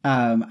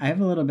 I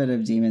have a little bit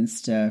of demon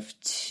stuff,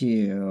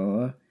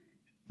 too,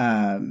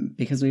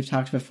 because we've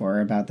talked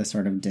before about the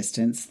sort of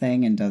distance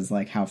thing, and does,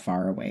 like, how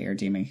far away your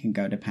demon can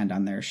go depend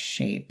on their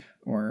shape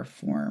or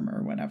form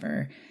or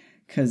whatever.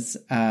 Because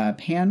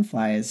Pan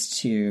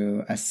flies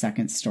to a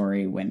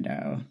second-story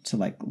window to,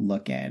 like,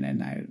 look in,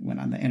 and I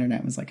went on the internet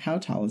and was like, how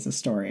tall is a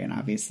story? And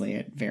obviously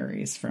it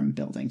varies from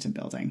building to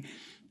building.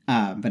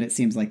 But it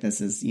seems like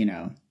this is, you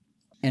know,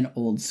 an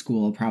old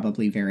school,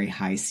 probably very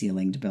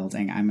high-ceilinged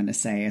building. I'm going to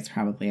say it's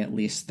probably at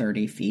least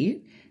 30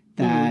 feet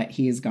that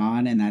he's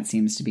gone, and that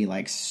seems to be,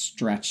 like,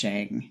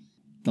 stretching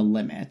the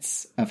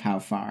limits of how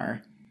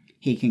far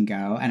he can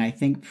go. And I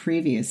think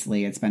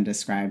previously it's been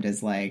described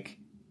as, like,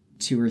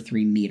 2 or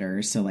 3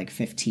 meters, so like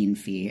 15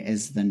 feet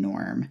is the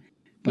norm.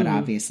 But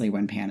obviously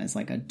when Pan is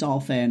like a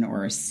dolphin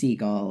or a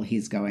seagull,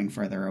 he's going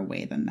further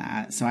away than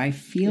that. So I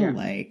feel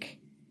like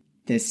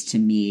this to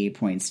me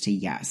points to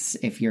yes.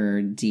 If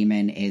your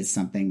demon is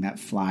something that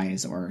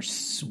flies or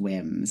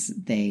swims,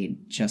 they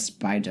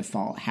just by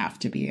default have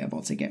to be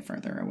able to get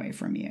further away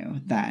from you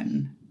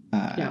than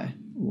a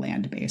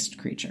land-based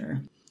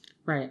creature.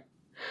 Right.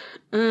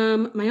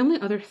 My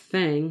only other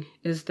thing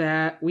is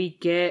that we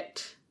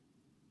get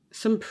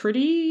some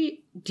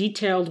pretty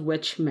detailed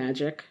witch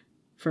magic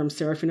from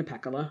Serafina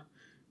Pekkala,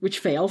 which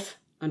fails,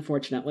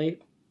 unfortunately.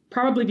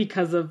 Probably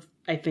because of,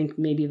 I think,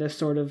 maybe the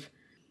sort of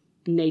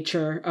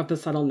nature of the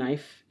subtle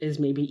knife is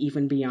maybe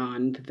even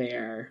beyond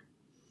their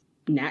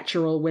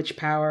natural witch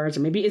powers. Or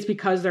maybe it's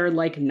because they're,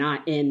 like,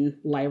 not in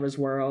Lyra's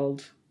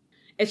world.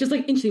 It's just,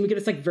 like, interesting. We get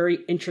this, like, very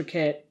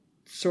intricate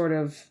sort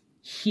of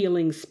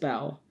healing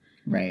spell.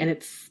 Right. And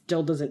it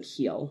still doesn't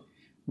heal.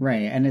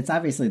 Right. And it's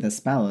obviously the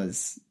spell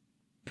is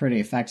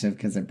pretty effective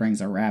because it brings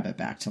a rabbit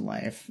back to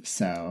life.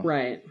 So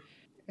right.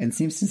 And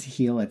seems to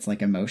heal its,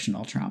 like,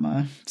 emotional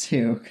trauma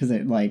too, because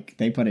it, like,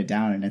 they put it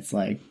down and it's,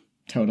 like,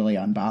 totally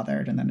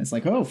unbothered, and then it's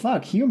like, oh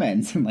fuck,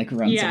 humans, and, like,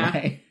 runs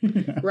away.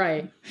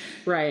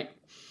 Right.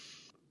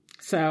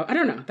 So I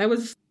don't know, that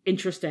was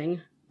interesting,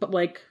 but,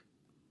 like,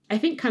 I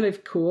think, kind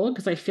of cool,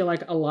 because I feel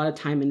like a lot of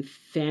time in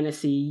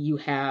fantasy, you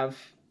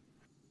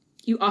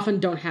often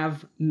don't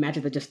have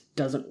magic that just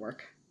doesn't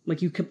work.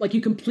 Like you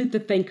complete the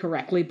thing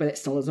correctly, but it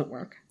still doesn't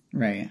work.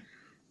 Right.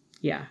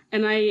 Yeah.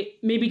 And I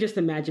maybe just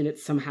imagine it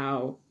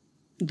somehow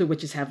the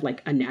witches have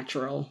like a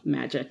natural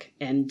magic,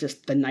 and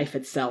just the knife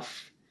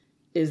itself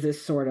is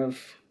this sort of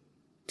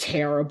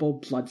terrible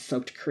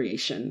blood-soaked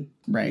creation.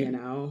 Right. You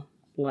know?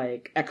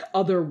 Like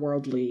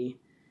otherworldly,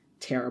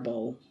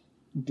 terrible,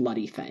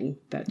 bloody thing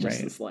that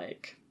just is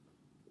like,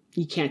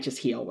 you can't just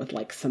heal with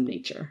like some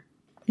nature.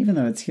 Even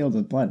though it's healed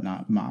with blood,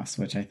 not moss,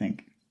 which I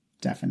think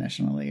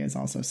definitionally is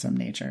also some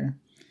nature.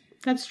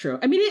 That's true.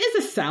 I mean, it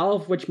is a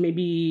salve, which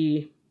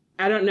maybe,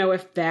 I don't know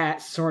if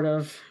that sort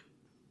of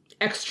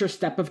extra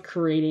step of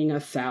creating a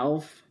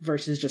salve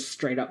versus just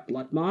straight up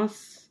blood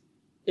moss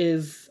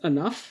is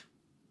enough.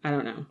 I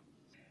don't know.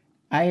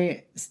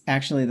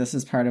 This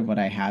is part of what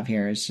I have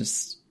here, is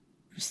just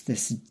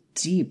this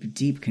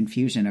deep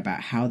confusion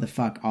about how the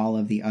fuck all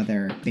of the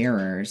other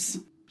bearers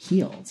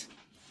healed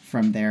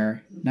from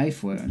their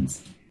knife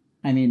wounds.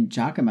 I mean,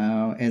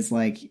 Giacomo is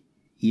like,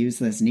 use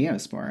this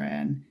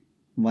Neosporin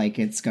like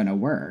it's gonna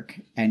work.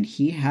 And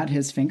he had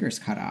his fingers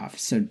cut off.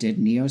 So did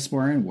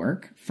Neosporin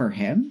work for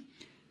him?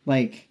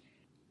 Like,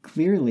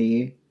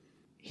 clearly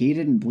he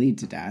didn't bleed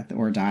to death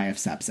or die of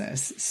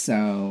sepsis.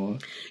 So,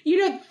 you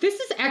know, this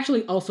is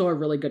actually also a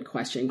really good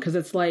question, because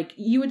it's like,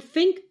 you would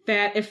think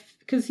that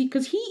because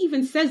he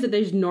even says that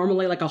there's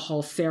normally like a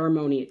whole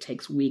ceremony. It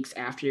takes weeks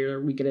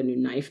after we get a new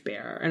knife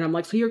bearer. And I'm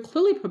like, so you're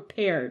clearly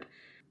prepared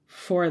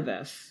for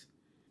this.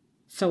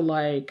 So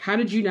like, how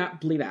did you not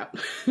bleed out?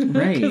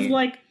 Right. Because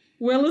like,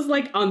 Will is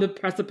like on the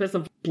precipice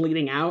of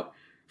bleeding out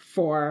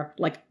for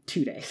like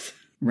 2 days.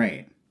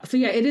 Right. So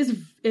yeah, it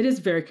is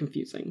very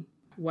confusing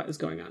what is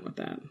going on with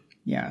that.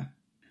 Yeah.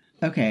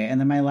 Okay, and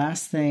then my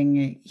last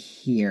thing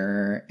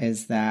here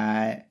is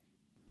that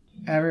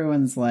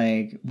everyone's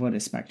like, what do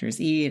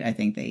specters eat? I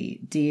think they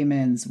eat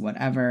demons,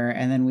 whatever.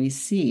 And then we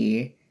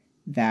see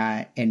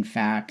that, in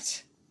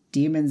fact,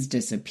 demons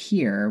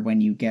disappear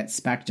when you get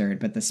spectered,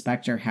 but the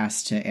specter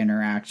has to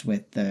interact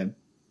with the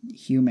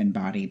human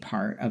body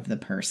part of the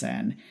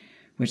person,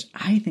 which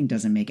I think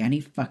doesn't make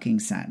any fucking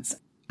sense.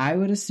 I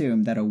would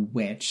assume that a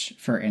witch,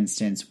 for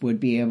instance,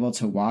 would be able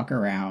to walk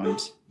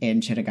around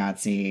in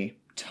Cittàgazze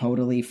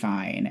totally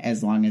fine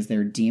as long as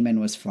their demon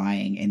was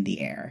flying in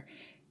the air.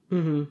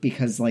 Mm-hmm.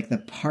 Because, like, the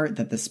part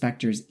that the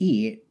specters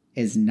eat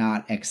is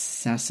not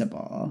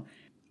accessible.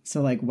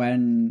 So, like,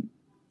 when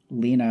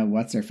Lena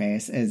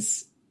What's-Her-Face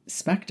is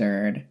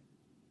spectered,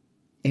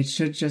 it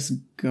should just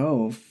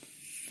go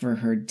for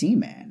her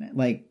demon.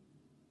 Like,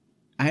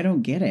 I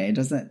don't get it.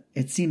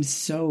 It seems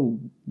so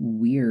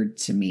weird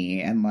to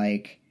me, and,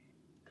 like,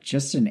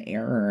 just an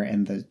error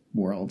in the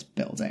world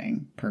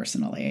building,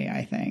 personally,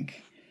 I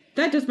think.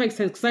 That just makes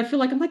sense, because I feel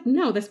like, I'm like,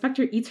 no, the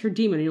specter eats her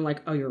demon, and you're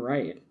like, oh, you're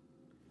right.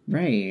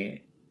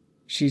 Right.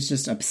 She's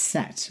just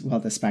upset while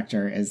the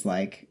specter is,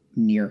 like,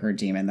 near her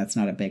demon. That's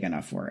not a big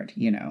enough word,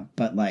 you know,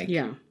 but, like,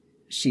 yeah,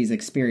 she's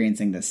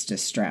experiencing this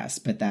distress,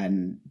 but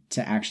then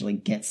to actually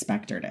get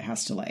spectered, it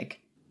has to, like,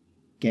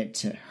 get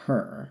to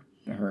her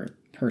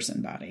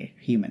person body,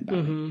 human body.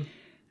 Mm-hmm.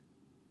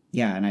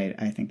 Yeah, and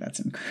I think that's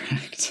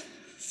incorrect.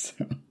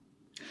 So.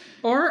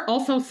 Or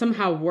also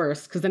somehow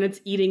worse, because then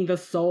it's eating the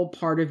soul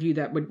part of you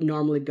that would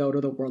normally go to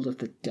the world of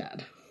the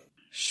dead.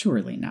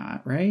 Surely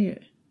not,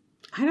 right?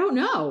 I don't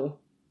know.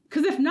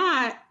 Because if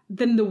not,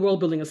 then the world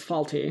building is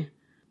faulty.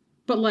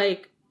 But,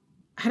 like,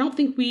 I don't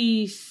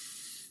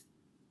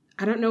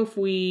know if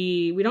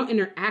we don't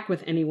interact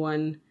with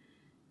anyone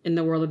in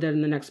the world of the dead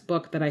in the next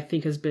book that I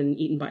think has been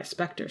eaten by a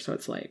specter. So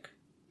it's like,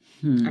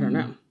 I don't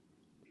know.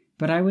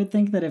 But I would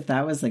think that if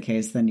that was the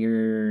case, then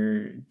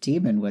your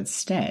demon would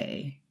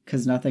stay,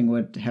 because nothing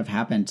would have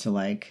happened to,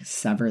 like,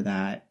 sever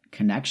that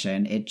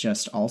connection. It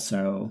just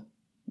also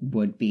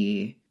would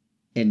be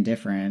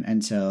indifferent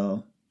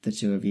until the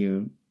two of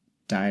you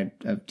died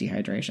of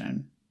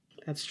dehydration.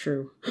 That's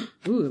true.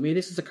 Ooh, maybe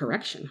this is a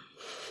correction.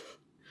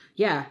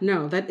 Yeah,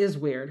 no, that is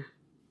weird.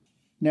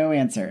 No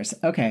answers.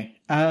 Okay.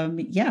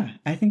 Yeah,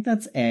 I think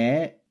that's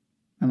it.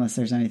 Unless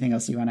there's anything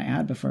else you want to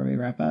add before we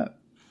wrap up.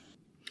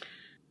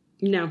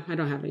 No, I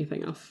don't have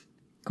anything else.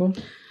 Cool.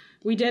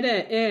 We did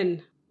it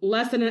in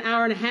less than an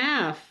hour and a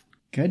half.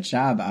 Good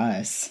job,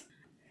 us.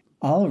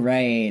 All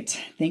right.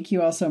 Thank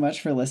you all so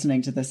much for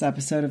listening to this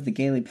episode of The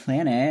Gayly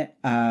Planet.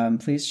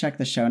 Please check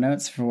the show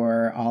notes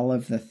for all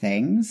of the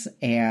things,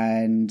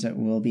 and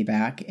we'll be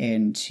back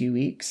in 2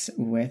 weeks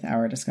with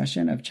our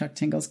discussion of Chuck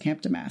Tingle's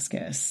Camp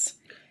Damascus.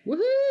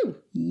 Woohoo!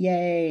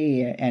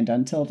 Yay! And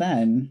until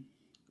then...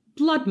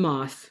 Blood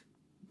Moth.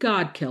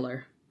 God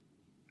Killer.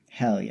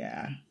 Hell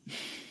yeah.